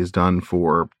Democratic Party has done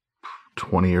for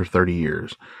 20 or 30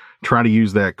 years. Try to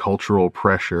use that cultural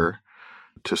pressure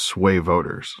to sway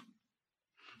voters.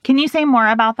 Can you say more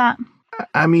about that?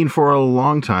 I mean, for a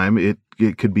long time, it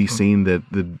could be seen that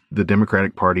the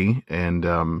Democratic Party and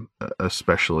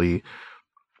especially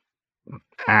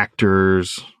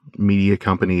actors, media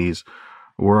companies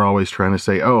were always trying to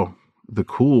say, oh, the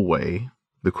cool way,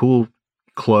 the cool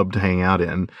club to hang out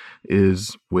in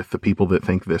is with the people that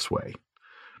think this way.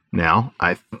 Now,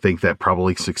 I think that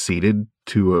probably succeeded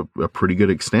to a pretty good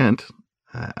extent.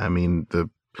 I mean, the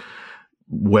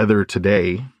weather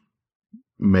today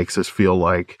makes us feel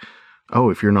like, oh,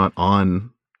 if you're not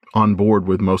on board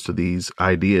with most of these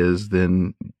ideas,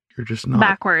 then you're just not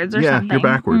backwards or something. Yeah, you're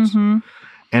backwards. Mm-hmm.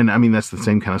 And I mean, that's the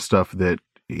same kind of stuff that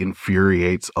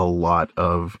infuriates a lot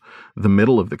of the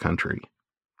middle of the country.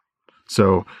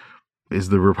 So is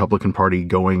the Republican Party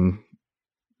going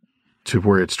to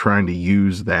where it's trying to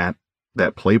use that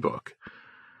playbook?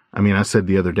 I mean, I said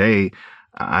the other day,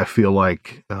 I feel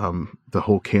like the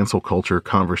whole cancel culture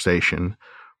conversation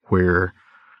where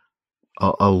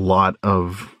a lot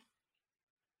of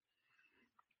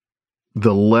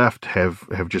the left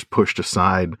have just pushed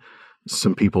aside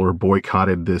some people or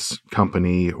boycotted this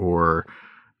company or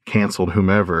canceled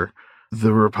whomever.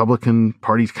 the Republican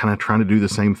Party's kind of trying to do the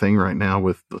same thing right now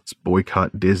with let's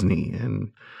boycott Disney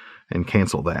and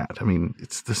cancel that. I mean,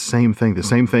 it's the same thing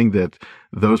that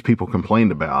those people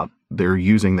complained about. They're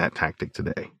using that tactic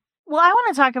today. Well, I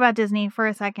want to talk about Disney for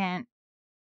a second.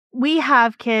 We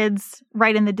have kids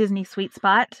right in the Disney sweet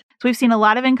spot. So we've seen a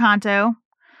lot of Encanto.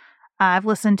 I've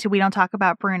listened to We Don't Talk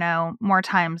About Bruno more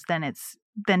times than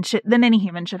any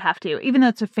human should have to, even though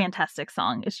it's a fantastic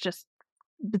song.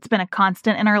 It's been a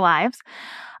constant in our lives.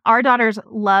 Our daughters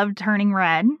love Turning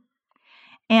Red.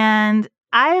 And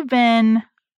I've been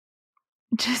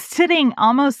just sitting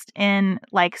almost in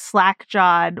like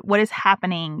slack-jawed, what is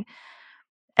happening,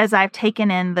 as I've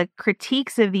taken in the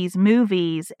critiques of these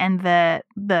movies and the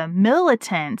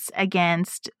militance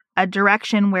against a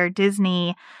direction where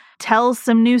Disney tells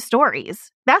some new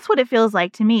stories. That's what it feels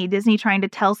like to me. Disney trying to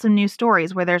tell some new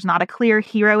stories where there's not a clear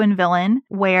hero and villain,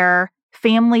 where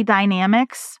family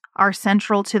dynamics are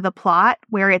central to the plot,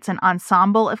 where it's an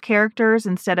ensemble of characters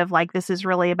instead of like this is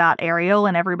really about Ariel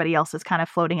and everybody else is kind of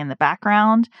floating in the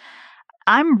background.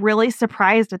 I'm really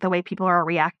surprised at the way people are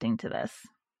reacting to this.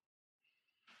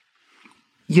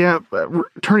 Yeah,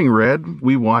 Turning Red,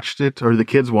 we watched it, or the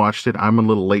kids watched it. I'm a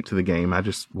little late to the game. I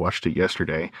just watched it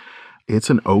yesterday. It's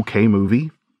an okay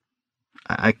movie.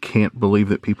 I can't believe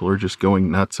that people are just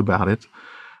going nuts about it.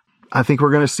 I think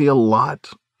we're going to see a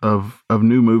lot of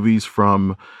new movies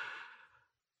from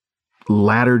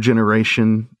latter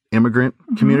generation immigrant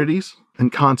communities.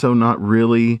 Encanto, not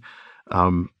really.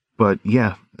 But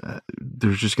yeah,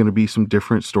 there's just going to be some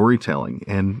different storytelling.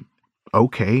 And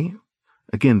okay.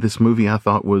 Again, this movie I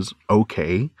thought was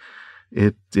okay.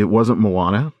 It wasn't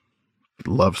Moana.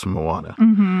 Love some Moana.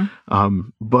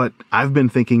 But I've been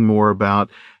thinking more about,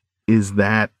 is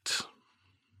that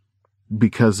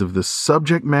because of the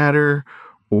subject matter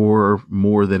or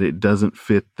more that it doesn't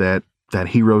fit that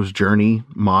hero's journey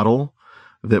model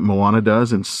that Moana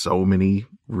does and so many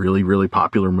really, really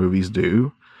popular movies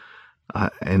do?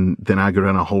 And then I go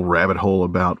down a whole rabbit hole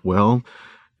about, well,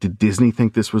 did Disney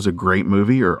think this was a great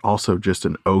movie or also just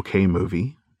an okay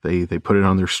movie? They put it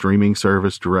on their streaming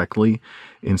service directly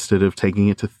instead of taking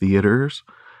it to theaters.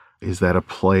 Is that a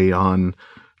play on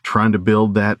trying to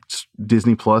build that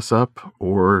Disney Plus up?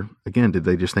 Or again, did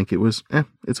they just think it was,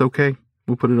 it's okay,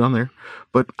 we'll put it on there?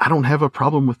 But I don't have a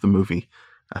problem with the movie.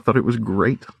 I thought it was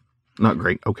great. Not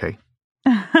great, okay.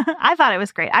 I thought it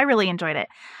was great. I really enjoyed it.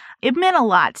 It meant a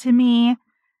lot to me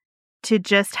to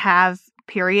just have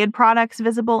period products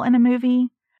visible in a movie.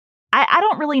 I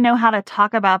don't really know how to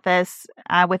talk about this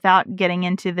without getting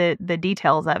into the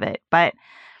details of it. But,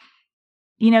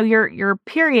 you know, your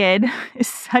period is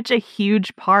such a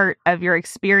huge part of your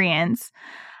experience.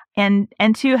 And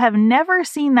to have never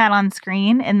seen that on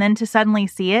screen and then to suddenly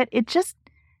see it, it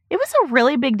was a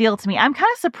really big deal to me. I'm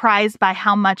kind of surprised by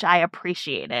how much I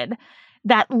appreciated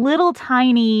that little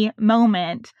tiny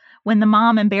moment when the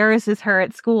mom embarrasses her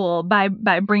at school by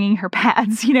bringing her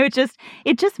pads. You know,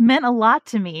 it just meant a lot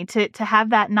to me to have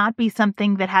that not be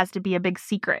something that has to be a big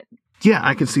secret. Yeah,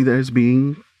 I can see that as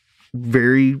being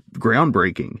very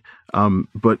groundbreaking.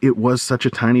 But it was such a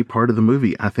tiny part of the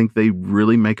movie. I think they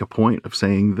really make a point of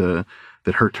saying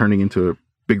that her turning into a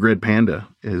big red panda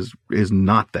is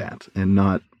not that, and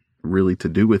not really to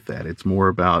do with that. It's more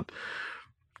about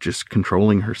just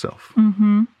controlling herself.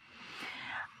 Mm-hmm.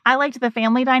 I liked the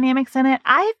family dynamics in it.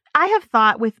 I have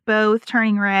thought with both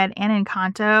Turning Red and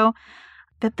Encanto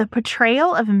that the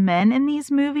portrayal of men in these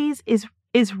movies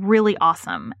is really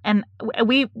awesome. And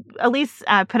we Elise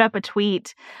put up a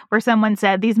tweet where someone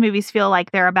said these movies feel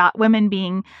like they're about women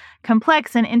being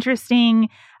complex and interesting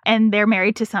and they're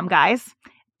married to some guys.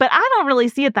 But I don't really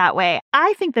see it that way.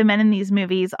 I think the men in these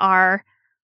movies are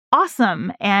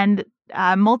awesome and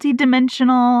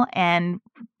multidimensional and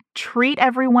treat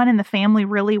everyone in the family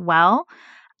really well.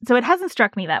 So it hasn't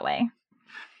struck me that way.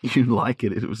 You like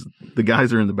it. It was the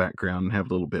guys are in the background and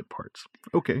have little bit parts.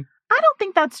 Okay. I don't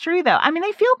think that's true though. I mean,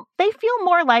 they feel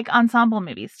more like ensemble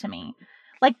movies to me.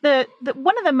 Like the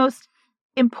one of the most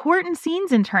important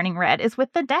scenes in Turning Red is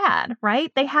with the dad, right?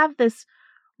 They have this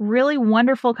really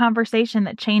wonderful conversation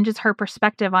that changes her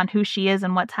perspective on who she is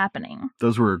and what's happening.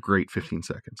 Those were a great 15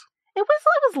 seconds. It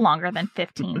was longer than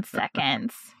 15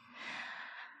 seconds.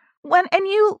 And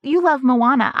you love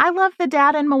Moana. I love the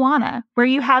dad in Moana, where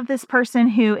you have this person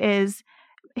who is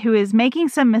making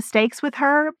some mistakes with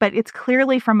her, but it's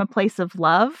clearly from a place of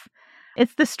love.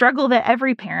 It's the struggle that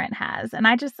every parent has. And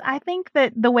I think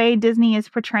that the way Disney is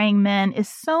portraying men is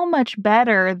so much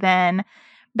better than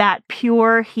that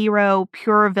pure hero,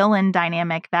 pure villain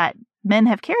dynamic that men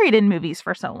have carried in movies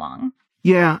for so long.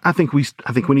 Yeah, I think we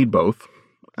need both.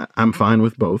 I'm fine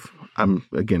with both. I'm,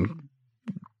 again,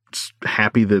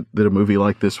 happy that a movie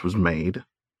like this was made.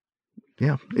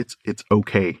 Yeah, it's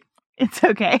okay. It's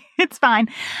okay. It's fine.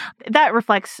 That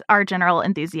reflects our general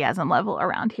enthusiasm level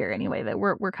around here anyway, that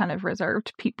we're kind of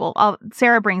reserved people.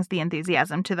 Sarah brings the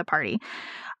enthusiasm to the party.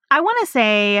 I want to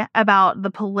say about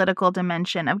the political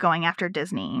dimension of going after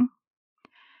Disney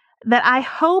that I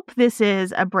hope this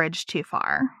is a bridge too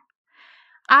far.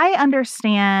 I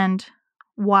understand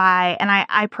why, and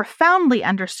I profoundly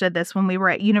understood this when we were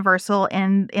at Universal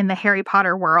in the Harry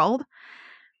Potter world.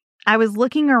 I was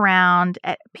looking around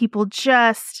at people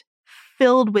just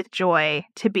filled with joy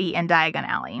to be in Diagon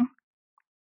Alley.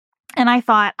 And I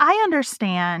thought, I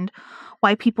understand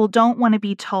why people don't want to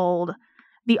be told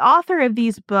the author of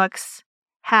these books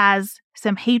has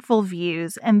some hateful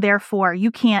views and therefore you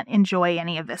can't enjoy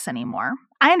any of this anymore.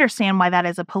 I understand why that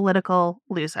is a political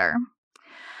loser.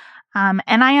 And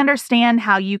I understand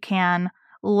how you can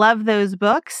love those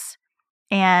books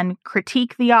and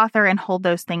critique the author and hold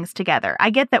those things together.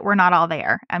 I get that we're not all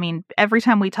there. I mean, every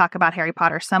time we talk about Harry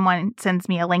Potter, someone sends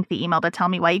me a lengthy email to tell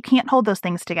me why you can't hold those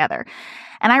things together.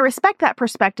 And I respect that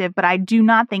perspective, but I do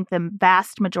not think the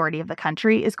vast majority of the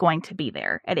country is going to be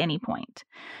there at any point.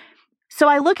 So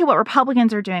I look at what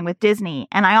Republicans are doing with Disney,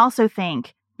 and I also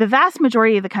think the vast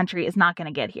majority of the country is not going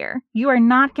to get here. You are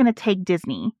not going to take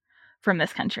Disney from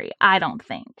this country, I don't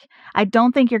think. I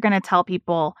don't think you're going to tell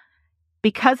people,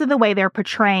 because of the way they're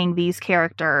portraying these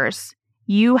characters,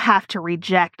 you have to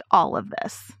reject all of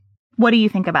this. What do you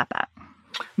think about that?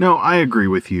 No, I agree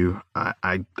with you.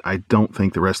 I don't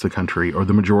think the rest of the country or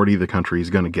the majority of the country is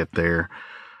going to get there.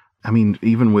 I mean,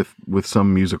 even with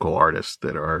some musical artists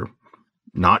that are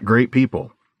not great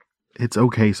people, it's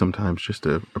okay sometimes just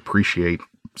to appreciate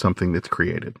something that's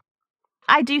created.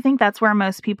 I do think that's where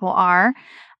most people are.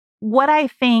 What I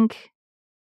think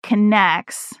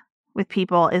connects with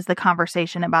people is the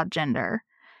conversation about gender.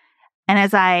 And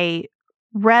as I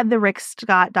read the Rick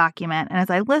Scott document, and as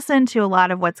I listened to a lot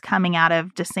of what's coming out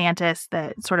of DeSantis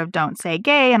that sort of don't say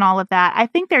gay and all of that, I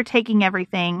think they're taking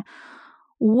everything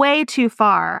way too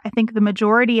far. I think the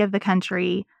majority of the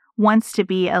country wants to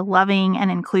be a loving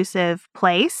and inclusive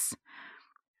place.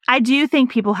 I do think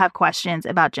people have questions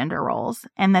about gender roles,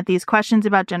 and that these questions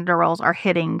about gender roles are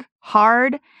hitting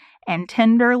hard and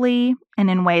tenderly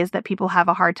and in ways that people have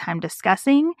a hard time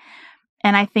discussing.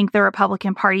 And I think the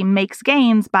Republican Party makes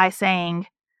gains by saying,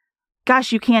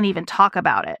 gosh, you can't even talk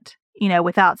about it,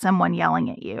 without someone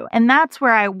yelling at you. And that's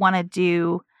where I want to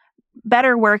do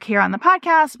better work here on the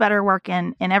podcast, better work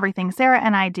in everything Sarah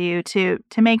and I do to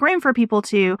make room for people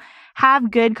to have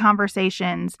good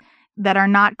conversations that are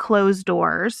not closed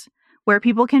doors, where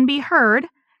people can be heard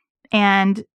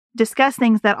and discuss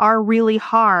things that are really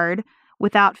hard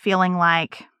without feeling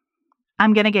like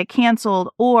I'm going to get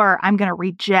canceled or I'm going to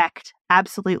reject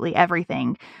absolutely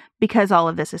everything because all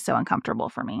of this is so uncomfortable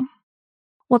for me.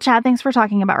 Well, Chad, thanks for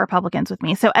talking about Republicans with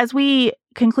me. So as we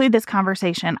conclude this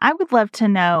conversation, I would love to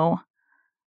know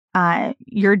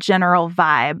your general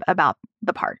vibe about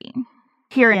the party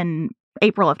here in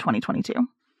April of 2022.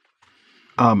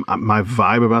 My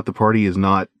vibe about the party is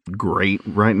not great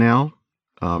right now.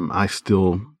 I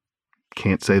still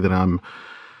can't say that I'm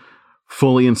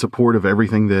fully in support of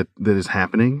everything that is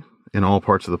happening in all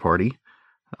parts of the party.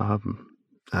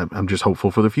 I'm just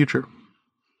hopeful for the future.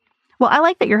 Well, I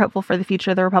like that you're hopeful for the future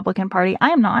of the Republican Party. I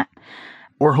am not.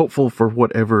 Or hopeful for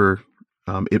whatever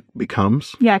it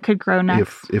becomes. Yeah, it could grow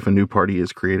next. If a new party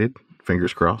is created,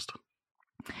 fingers crossed.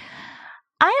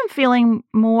 I am feeling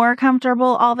more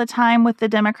comfortable all the time with the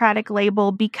Democratic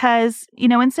label because,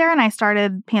 when Sarah and I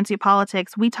started Pantsuit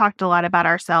Politics, we talked a lot about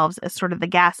ourselves as sort of the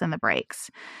gas and the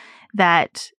brakes.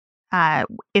 That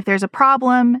if there's a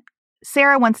problem,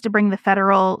 Sarah wants to bring the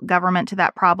federal government to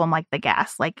that problem like the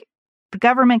gas. Like, the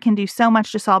government can do so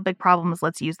much to solve big problems.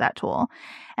 Let's use that tool.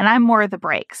 And I'm more of the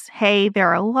brakes. Hey, there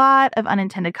are a lot of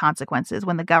unintended consequences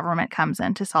when the government comes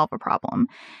in to solve a problem.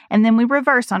 And then we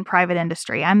reverse on private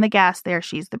industry. I'm the gas there,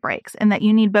 she's the brakes. And that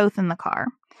you need both in the car.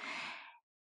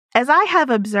 As I have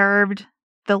observed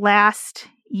the last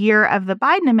year of the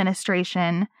Biden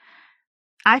administration,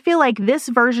 I feel like this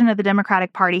version of the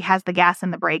Democratic Party has the gas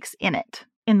and the brakes in it,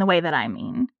 in the way that I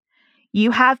mean.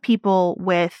 You have people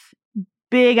with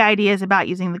big ideas about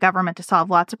using the government to solve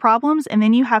lots of problems, and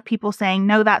then you have people saying,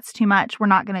 no, that's too much, we're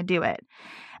not going to do it.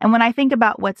 And when I think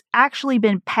about what's actually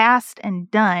been passed and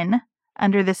done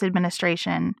under this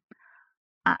administration,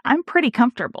 I'm pretty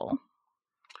comfortable.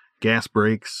 Gas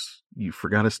brakes, you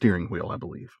forgot a steering wheel, I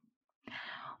believe.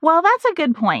 Well, that's a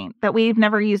good point that we've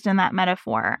never used in that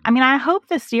metaphor. I mean, I hope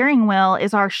the steering wheel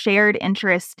is our shared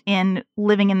interest in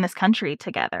living in this country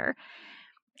together.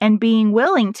 and being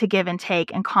willing to give and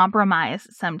take and compromise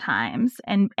sometimes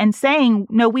and saying,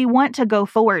 no, we want to go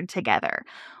forward together.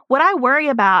 What I worry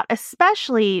about,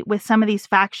 especially with some of these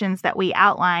factions that we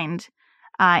outlined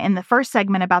in the first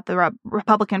segment about the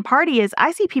Republican Party, is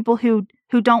I see people who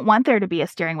don't want there to be a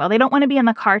steering wheel. They don't want to be in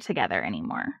the car together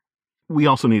anymore. We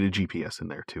also need a GPS in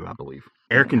there too, I believe.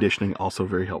 Air conditioning, also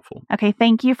very helpful. Okay,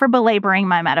 thank you for belaboring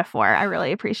my metaphor. I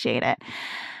really appreciate it.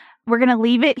 We're going to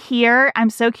leave it here. I'm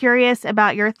so curious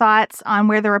about your thoughts on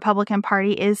where the Republican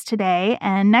Party is today.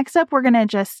 And next up, we're going to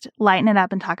just lighten it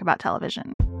up and talk about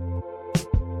television.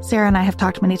 Sarah and I have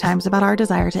talked many times about our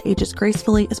desire to age as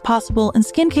gracefully as possible, and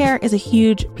skincare is a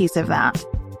huge piece of that.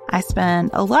 I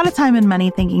spend a lot of time and money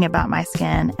thinking about my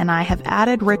skin, and I have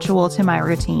added Ritual to my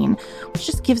routine, which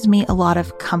just gives me a lot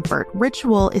of comfort.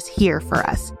 Ritual is here for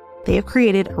us. They have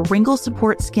created a wrinkle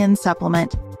support skin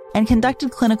supplement and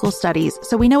conducted clinical studies,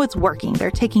 so we know it's working.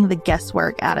 They're taking the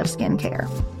guesswork out of skincare.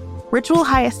 Ritual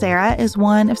Hyacera is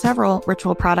one of several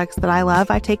Ritual products that I love.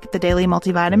 I take the daily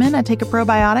multivitamin, I take a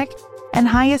probiotic, and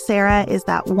Hyacera is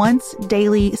that once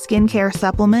daily skincare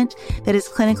supplement that is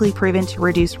clinically proven to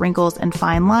reduce wrinkles and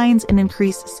fine lines and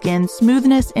increase skin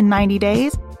smoothness in 90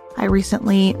 days. I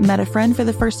recently met a friend for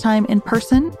the first time in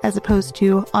person as opposed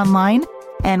to online,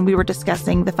 and we were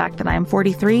discussing the fact that I am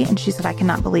 43, and she said, I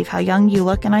cannot believe how young you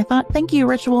look. And I thought, thank you,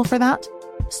 Ritual, for that.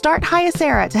 Start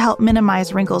Hyacera to help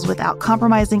minimize wrinkles without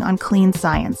compromising on clean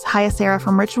science. Hyacera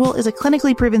from Ritual is a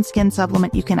clinically proven skin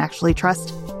supplement you can actually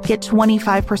trust. Get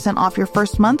 25% off your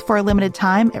first month for a limited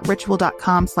time at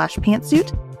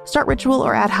ritual.com/pantsuit. Start Ritual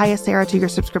or add Hyacera to your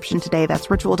subscription today. That's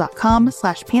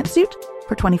ritual.com/pantsuit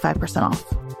for 25% off.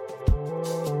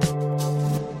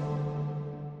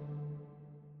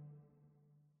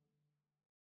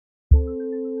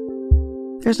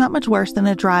 There's not much worse than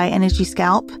a dry and itchy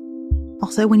scalp.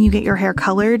 Also, when you get your hair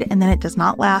colored and then it does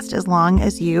not last as long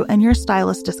as you and your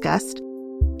stylist discussed.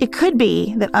 It could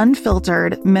be that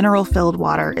unfiltered, mineral-filled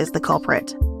water is the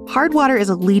culprit. Hard water is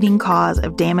a leading cause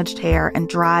of damaged hair and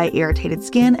dry, irritated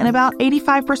skin, and about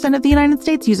 85% of the United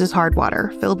States uses hard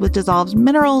water, filled with dissolved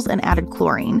minerals and added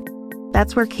chlorine.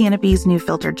 That's where Canopy's new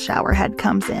filtered shower head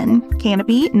comes in.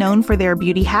 Canopy, known for their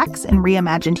beauty hacks and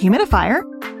reimagined humidifier,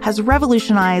 has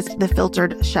revolutionized the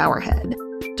filtered shower head.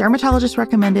 Dermatologists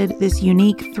recommended this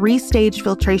unique 3-stage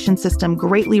filtration system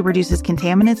greatly reduces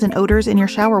contaminants and odors in your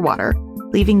shower water,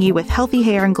 leaving you with healthy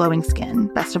hair and glowing skin.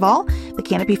 Best of all, the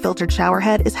Canopy filtered shower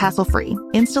head is hassle-free.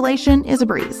 Installation is a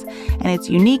breeze, and its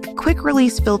unique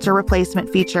quick-release filter replacement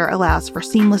feature allows for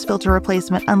seamless filter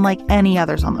replacement unlike any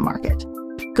others on the market.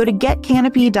 Go to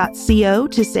getcanopy.co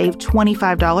to save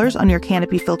 $25 on your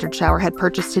Canopy filtered shower head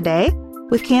purchase today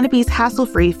with Canopy's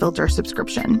hassle-free filter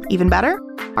subscription. Even better,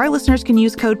 our listeners can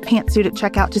use code PANTSUIT at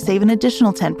checkout to save an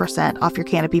additional 10% off your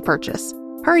Canopy purchase.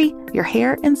 Hurry, your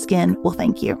hair and skin will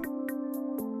thank you.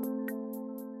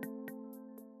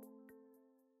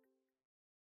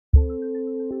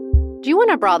 Do you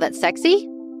want a bra that's sexy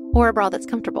or a bra that's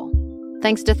comfortable?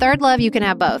 Thanks to Third Love, you can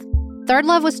have both. Third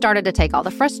Love was started to take all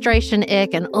the frustration,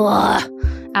 ick, and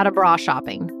out of bra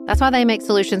shopping. That's why they make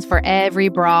solutions for every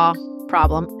bra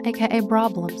problem, aka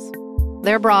problems.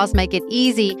 Their bras make it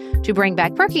easy to bring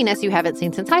back perkiness you haven't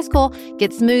seen since high school,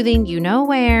 get smoothing you know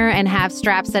where, and have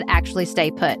straps that actually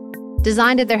stay put.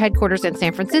 Designed at their headquarters in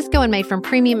San Francisco and made from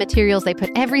premium materials, they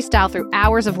put every style through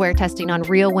hours of wear testing on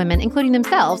real women, including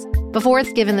themselves, before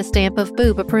it's given the stamp of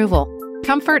boob approval.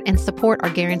 Comfort and support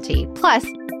are guaranteed. Plus,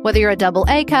 whether you're a double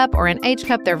A cup or an H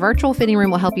cup, their virtual fitting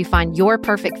room will help you find your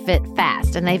perfect fit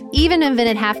fast. And they've even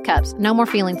invented half cups. No more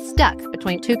feeling stuck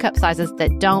between 2 cup sizes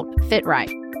that don't fit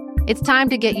right. It's time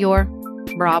to get your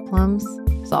problems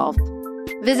solved.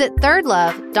 Visit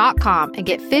thirdlove.com and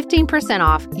get 15%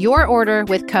 off your order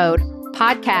with code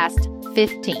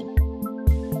podcast15.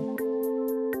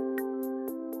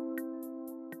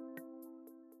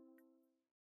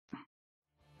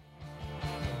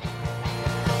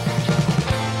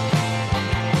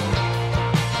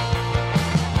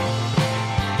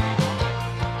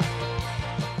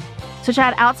 So,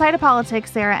 Chad, outside of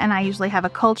politics, Sarah and I usually have a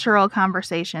cultural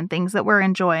conversation, things that we're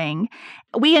enjoying.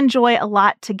 We enjoy a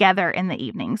lot together in the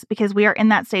evenings because we are in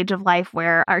that stage of life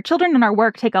where our children and our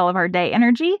work take all of our day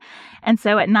energy. And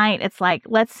so at night, it's like,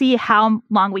 let's see how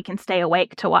long we can stay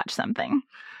awake to watch something.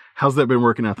 How's that been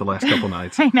working out the last couple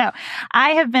nights? I know. I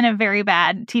have been a very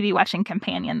bad TV watching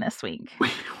companion this week.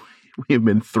 We have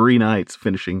been 3 nights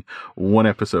finishing 1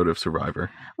 episode of Survivor.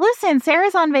 Listen,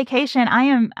 Sarah's on vacation. I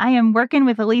am working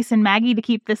with Elise and Maggie to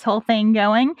keep this whole thing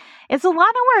going. It's a lot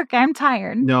of work. I'm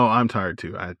tired. No, I'm tired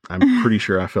too. I'm pretty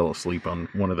sure I fell asleep on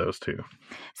one of those too.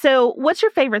 So what's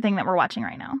your favorite thing that we're watching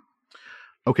right now?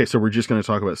 Okay, so we're just going to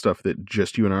talk about stuff that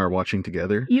just you and I are watching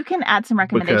together? You can add some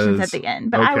recommendations Because- at the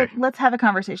end, but let's have a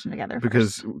conversation together first.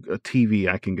 Because a TV,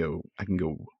 I can go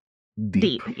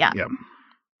deep. Yeah.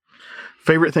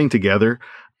 Favorite thing together,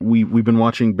 we've been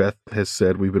watching, Beth has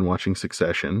said we've been watching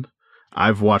Succession.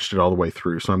 I've watched it all the way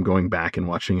through, so I'm going back and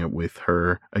watching it with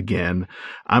her again.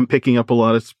 I'm picking up a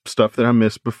lot of stuff that I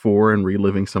missed before and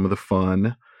reliving some of the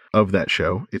fun of that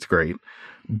show. It's great.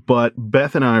 But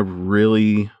Beth and I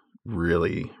really,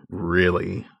 really,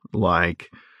 really like,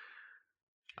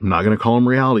 I'm not going to call them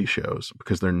reality shows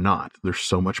because they're not. They're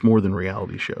so much more than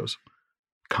reality shows.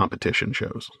 Competition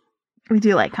shows. We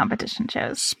do like competition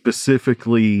shows.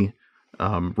 Specifically,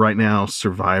 right now,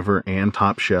 Survivor and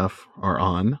Top Chef are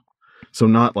on. So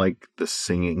not like the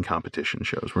singing competition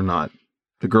shows. We're not,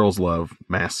 the girls love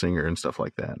Masked Singer and stuff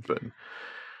like that. But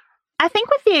I think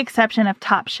with the exception of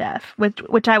Top Chef,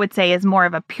 which I would say is more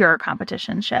of a pure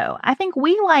competition show, I think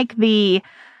we like the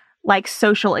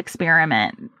social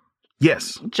experiment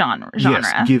genre.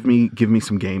 Yes, give me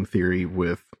some game theory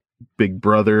with Big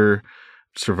Brother,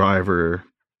 Survivor,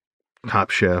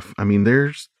 Top Chef. I mean,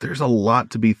 there's a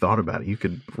lot to be thought about. You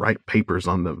could write papers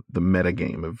on the meta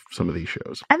game of some of these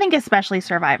shows. I think especially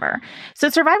Survivor. So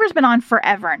Survivor's been on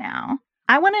forever now.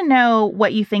 I want to know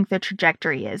what you think the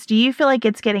trajectory is. Do you feel like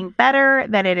it's getting better,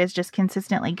 that it is just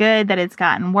consistently good, that it's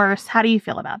gotten worse? How do you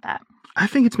feel about that? I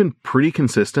think it's been pretty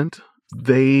consistent.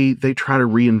 They try to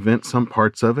reinvent some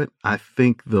parts of it. I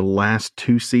think the last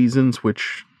 2 seasons,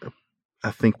 which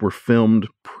I think were filmed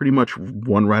pretty much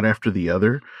one right after the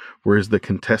other, whereas the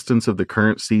contestants of the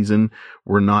current season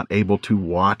were not able to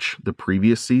watch the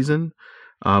previous season.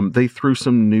 They threw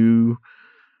some new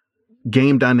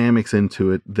game dynamics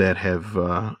into it that have,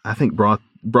 I think, brought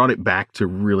it back to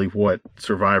really what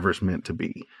Survivor's meant to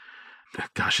be.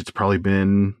 Gosh, it's probably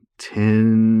been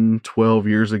 10, 12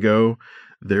 years ago.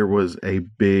 There was a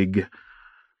big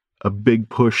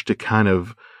push to kind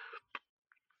of,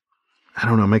 I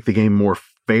don't know, make the game more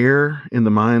fair in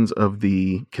the minds of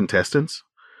the contestants.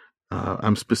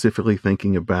 I'm specifically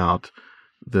thinking about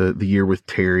the year with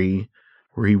Terry,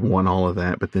 where he won all of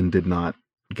that, but then did not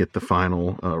get the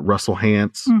final. Russell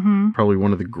Hantz, probably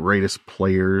one of the greatest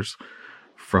players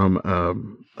from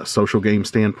a social game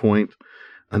standpoint,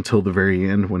 until the very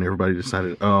end when everybody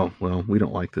decided, oh, well, we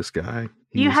don't like this guy.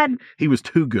 He was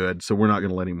too good, so we're not going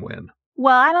to let him win.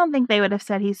 Well, I don't think they would have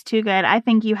said he's too good. I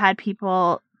think you had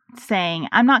people saying,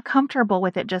 I'm not comfortable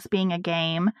with it just being a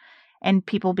game, and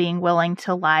people being willing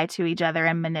to lie to each other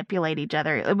and manipulate each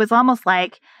other. It was almost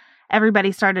like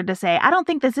everybody started to say, I don't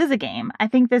think this is a game. I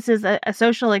think this is a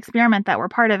social experiment that we're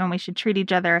part of, and we should treat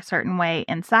each other a certain way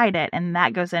inside it. And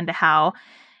that goes into how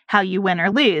you win or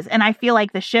lose. And I feel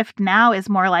like the shift now is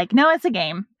more like, no, it's a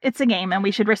game. It's a game, and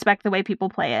we should respect the way people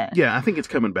play it. Yeah, I think it's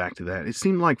coming back to that. It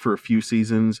seemed like for a few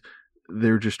seasons,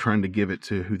 they're just trying to give it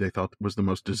to who they thought was the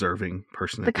most deserving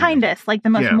person. The kindest, like the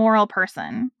most moral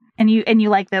person. And you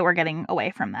like that we're getting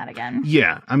away from that again.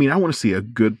 Yeah. I mean, I want to see a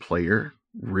good player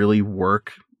really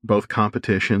work both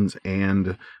competitions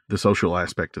and the social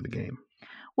aspect of the game.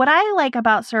 What I like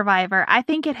about Survivor, I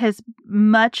think it has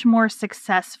much more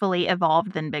successfully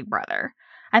evolved than Big Brother.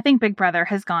 I think Big Brother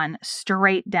has gone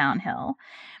straight downhill.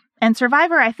 And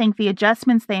Survivor, I think the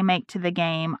adjustments they make to the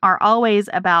game are always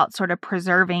about sort of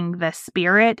preserving the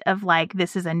spirit of like,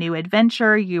 this is a new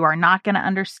adventure. You are not going to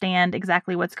understand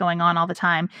exactly what's going on all the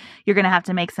time. You're going to have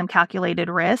to make some calculated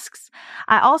risks.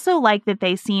 I also like that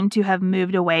they seem to have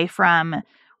moved away from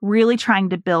really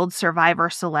trying to build Survivor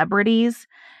celebrities.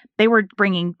 They were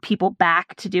bringing people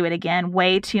back to do it again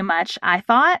way too much, I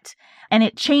thought. And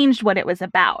it changed what it was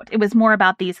about. It was more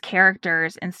about these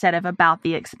characters instead of about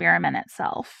the experiment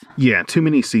itself. Yeah, too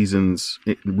many seasons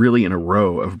really in a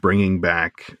row of bringing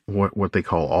back what they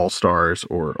call all-stars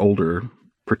or older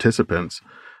participants.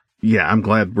 Yeah, I'm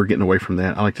glad we're getting away from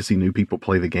that. I like to see new people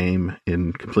play the game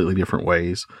in completely different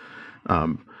ways.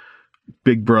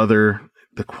 Big Brother,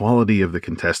 the quality of the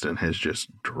contestant has just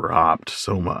dropped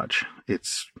so much.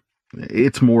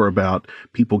 It's more about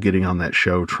people getting on that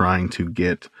show trying to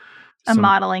get a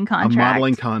modeling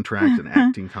contract, an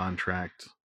acting contract.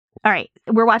 All right.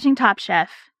 We're watching Top Chef.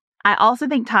 I also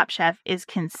think Top Chef is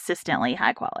consistently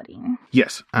high quality.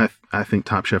 Yes. I think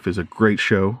Top Chef is a great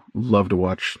show. Love to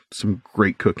watch some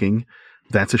great cooking.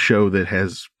 That's a show that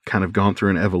has kind of gone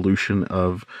through an evolution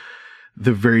of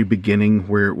the very beginning,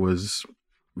 where it was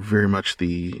very much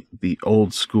the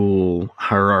old school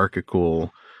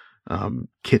hierarchical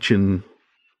kitchen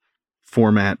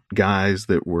format guys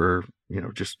that were,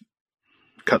 just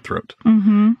cutthroat.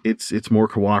 Mm-hmm. It's more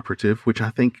cooperative, which I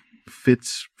think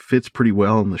fits pretty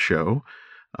well in the show.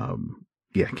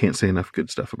 yeah, can't say enough good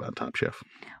stuff about Top Chef.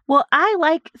 Well, I'm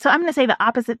going to say the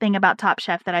opposite thing about Top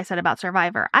Chef that I said about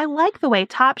Survivor. I like the way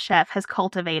Top Chef has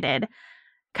cultivated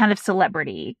kind of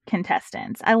celebrity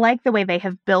contestants. I like the way they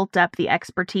have built up the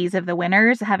expertise of the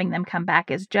winners, having them come back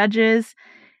as judges.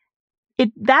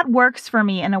 That works for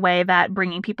me in a way that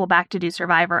bringing people back to do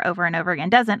Survivor over and over again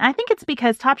doesn't. I think it's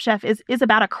because Top Chef is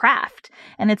about a craft,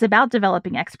 and it's about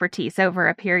developing expertise over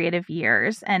a period of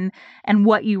years and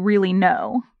what you really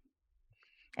know.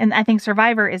 And I think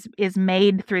Survivor is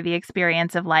made through the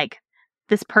experience of like,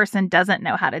 this person doesn't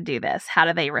know how to do this. How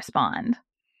do they respond?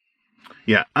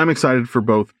 Yeah, I'm excited for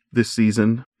both this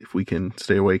season. If we can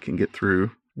stay awake and get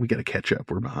through, we got to catch up.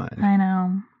 We're behind. I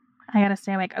know. I got to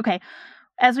stay awake. Okay.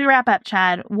 As we wrap up,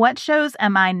 Chad, what shows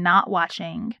am I not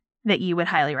watching that you would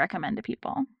highly recommend to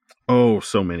people? Oh,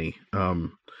 so many.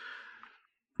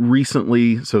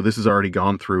 Recently, so this has already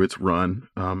gone through its run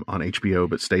on HBO,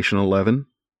 but Station 11,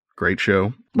 great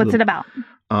show. What's it about?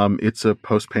 It's a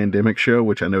post-pandemic show,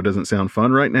 which I know doesn't sound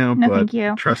fun right now, No, but thank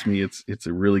you. Trust me, it's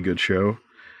a really good show.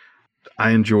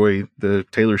 I enjoy the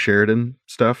Taylor Sheridan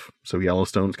stuff, so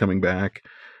Yellowstone's coming back.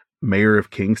 Mayor of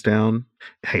Kingstown.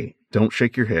 Hey, don't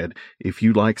shake your head. If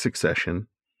you like Succession,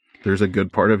 there's a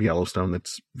good part of Yellowstone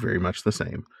that's very much the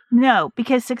same. No,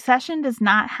 because Succession does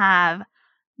not have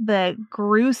the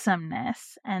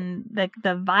gruesomeness and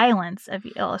the violence of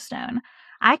Yellowstone.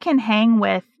 I can hang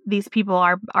with these people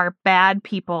are bad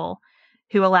people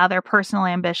who allow their personal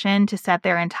ambition to set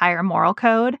their entire moral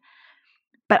code.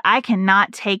 But I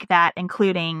cannot take that,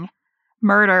 including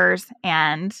murders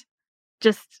and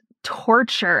just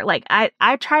torture. Like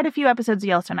I tried a few episodes of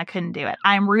Yellowstone. I couldn't do it.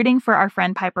 I'm rooting for our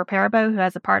friend Piper Perabo, who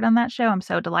has a part on that show. I'm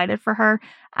so delighted for her.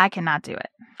 I cannot do it.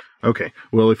 Okay.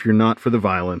 Well, if you're not for the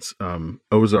violence,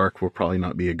 Ozark will probably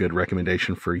not be a good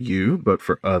recommendation for you, but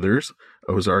for others,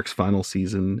 Ozark's final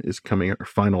season is coming, or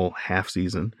final half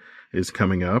season is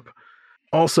coming up.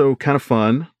 Also kind of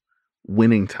fun,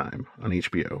 Winning Time on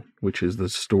HBO, which is the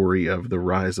story of the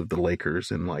rise of the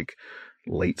Lakers in like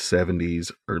late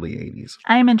 70s, early 80s.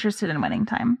 I am interested in Winning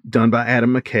Time. Done by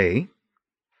Adam McKay.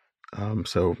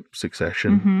 So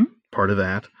Succession, part of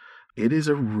that. It is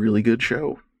a really good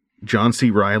show. John C.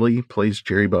 Reilly plays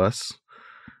Jerry Buss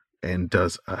and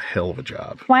does a hell of a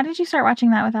job. Why did you start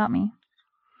watching that without me?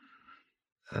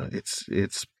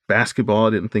 It's basketball. I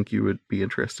didn't think you would be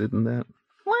interested in that.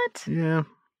 What? Yeah.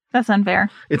 That's unfair.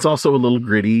 It's also a little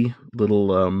gritty,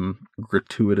 little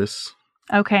gratuitous.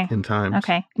 Okay. In times.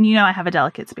 Okay. And you know I have a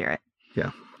delicate spirit.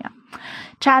 Yeah. Yeah.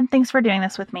 Chad, thanks for doing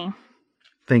this with me.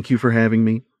 Thank you for having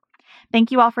me. Thank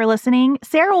you all for listening.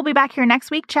 Sarah will be back here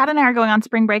next week. Chad and I are going on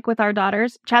spring break with our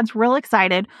daughters. Chad's real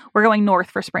excited. We're going north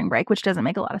for spring break, which doesn't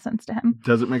make a lot of sense to him.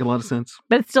 Doesn't make a lot of sense.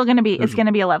 But it's still going to be, it's going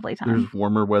to be a lovely time. There's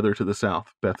warmer weather to the south.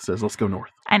 Beth says, let's go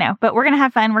north. I know, but we're going to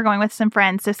have fun. We're going with some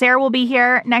friends. So Sarah will be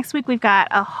here. Next week, we've got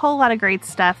a whole lot of great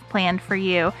stuff planned for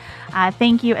you.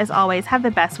 Thank you, as always. Have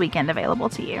the best weekend available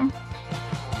to you.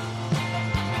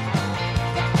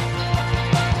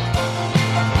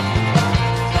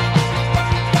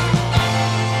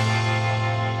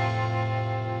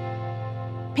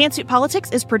 Pantsuit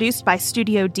Politics is produced by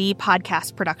Studio D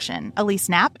Podcast Production. Elise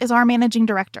Knapp is our managing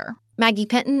director. Maggie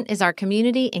Penton is our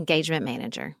community engagement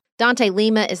manager. Dante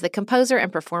Lima is the composer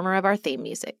and performer of our theme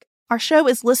music. Our show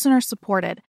is listener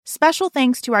supported. Special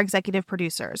thanks to our executive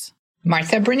producers: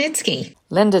 Martha Brunitsky,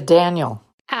 Linda Daniel,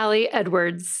 Allie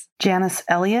Edwards, Janice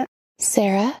Elliott,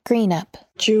 Sarah Greenup,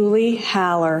 Julie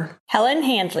Haller, Helen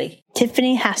Handley,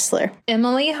 Tiffany Hassler,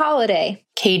 Emily Holiday,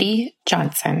 Katie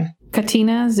Johnson,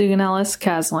 Katina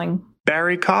Zuganellis-Kasling,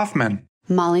 Barry Kaufman,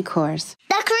 Molly Kors,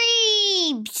 The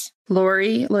Creeps,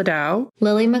 Lori Ladow,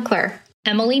 Lily McClure,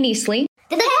 Emily Neasley,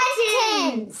 The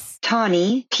Cousins,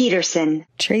 Tawny Peterson,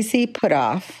 Tracy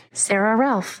Putoff, Sarah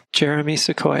Ralph, Jeremy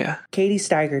Sequoia, Katie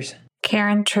Steigers,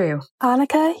 Karen True,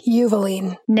 Annika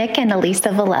Uvaline, Nick and Elisa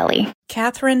Valelli,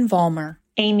 Catherine Vollmer,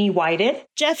 Amy Whited,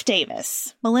 Jeff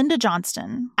Davis, Melinda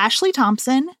Johnston, Ashley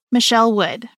Thompson, Michelle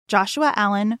Wood, Joshua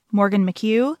Allen, Morgan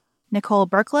McHugh, Nicole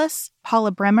Berkless,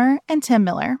 Paula Bremer, and Tim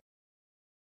Miller.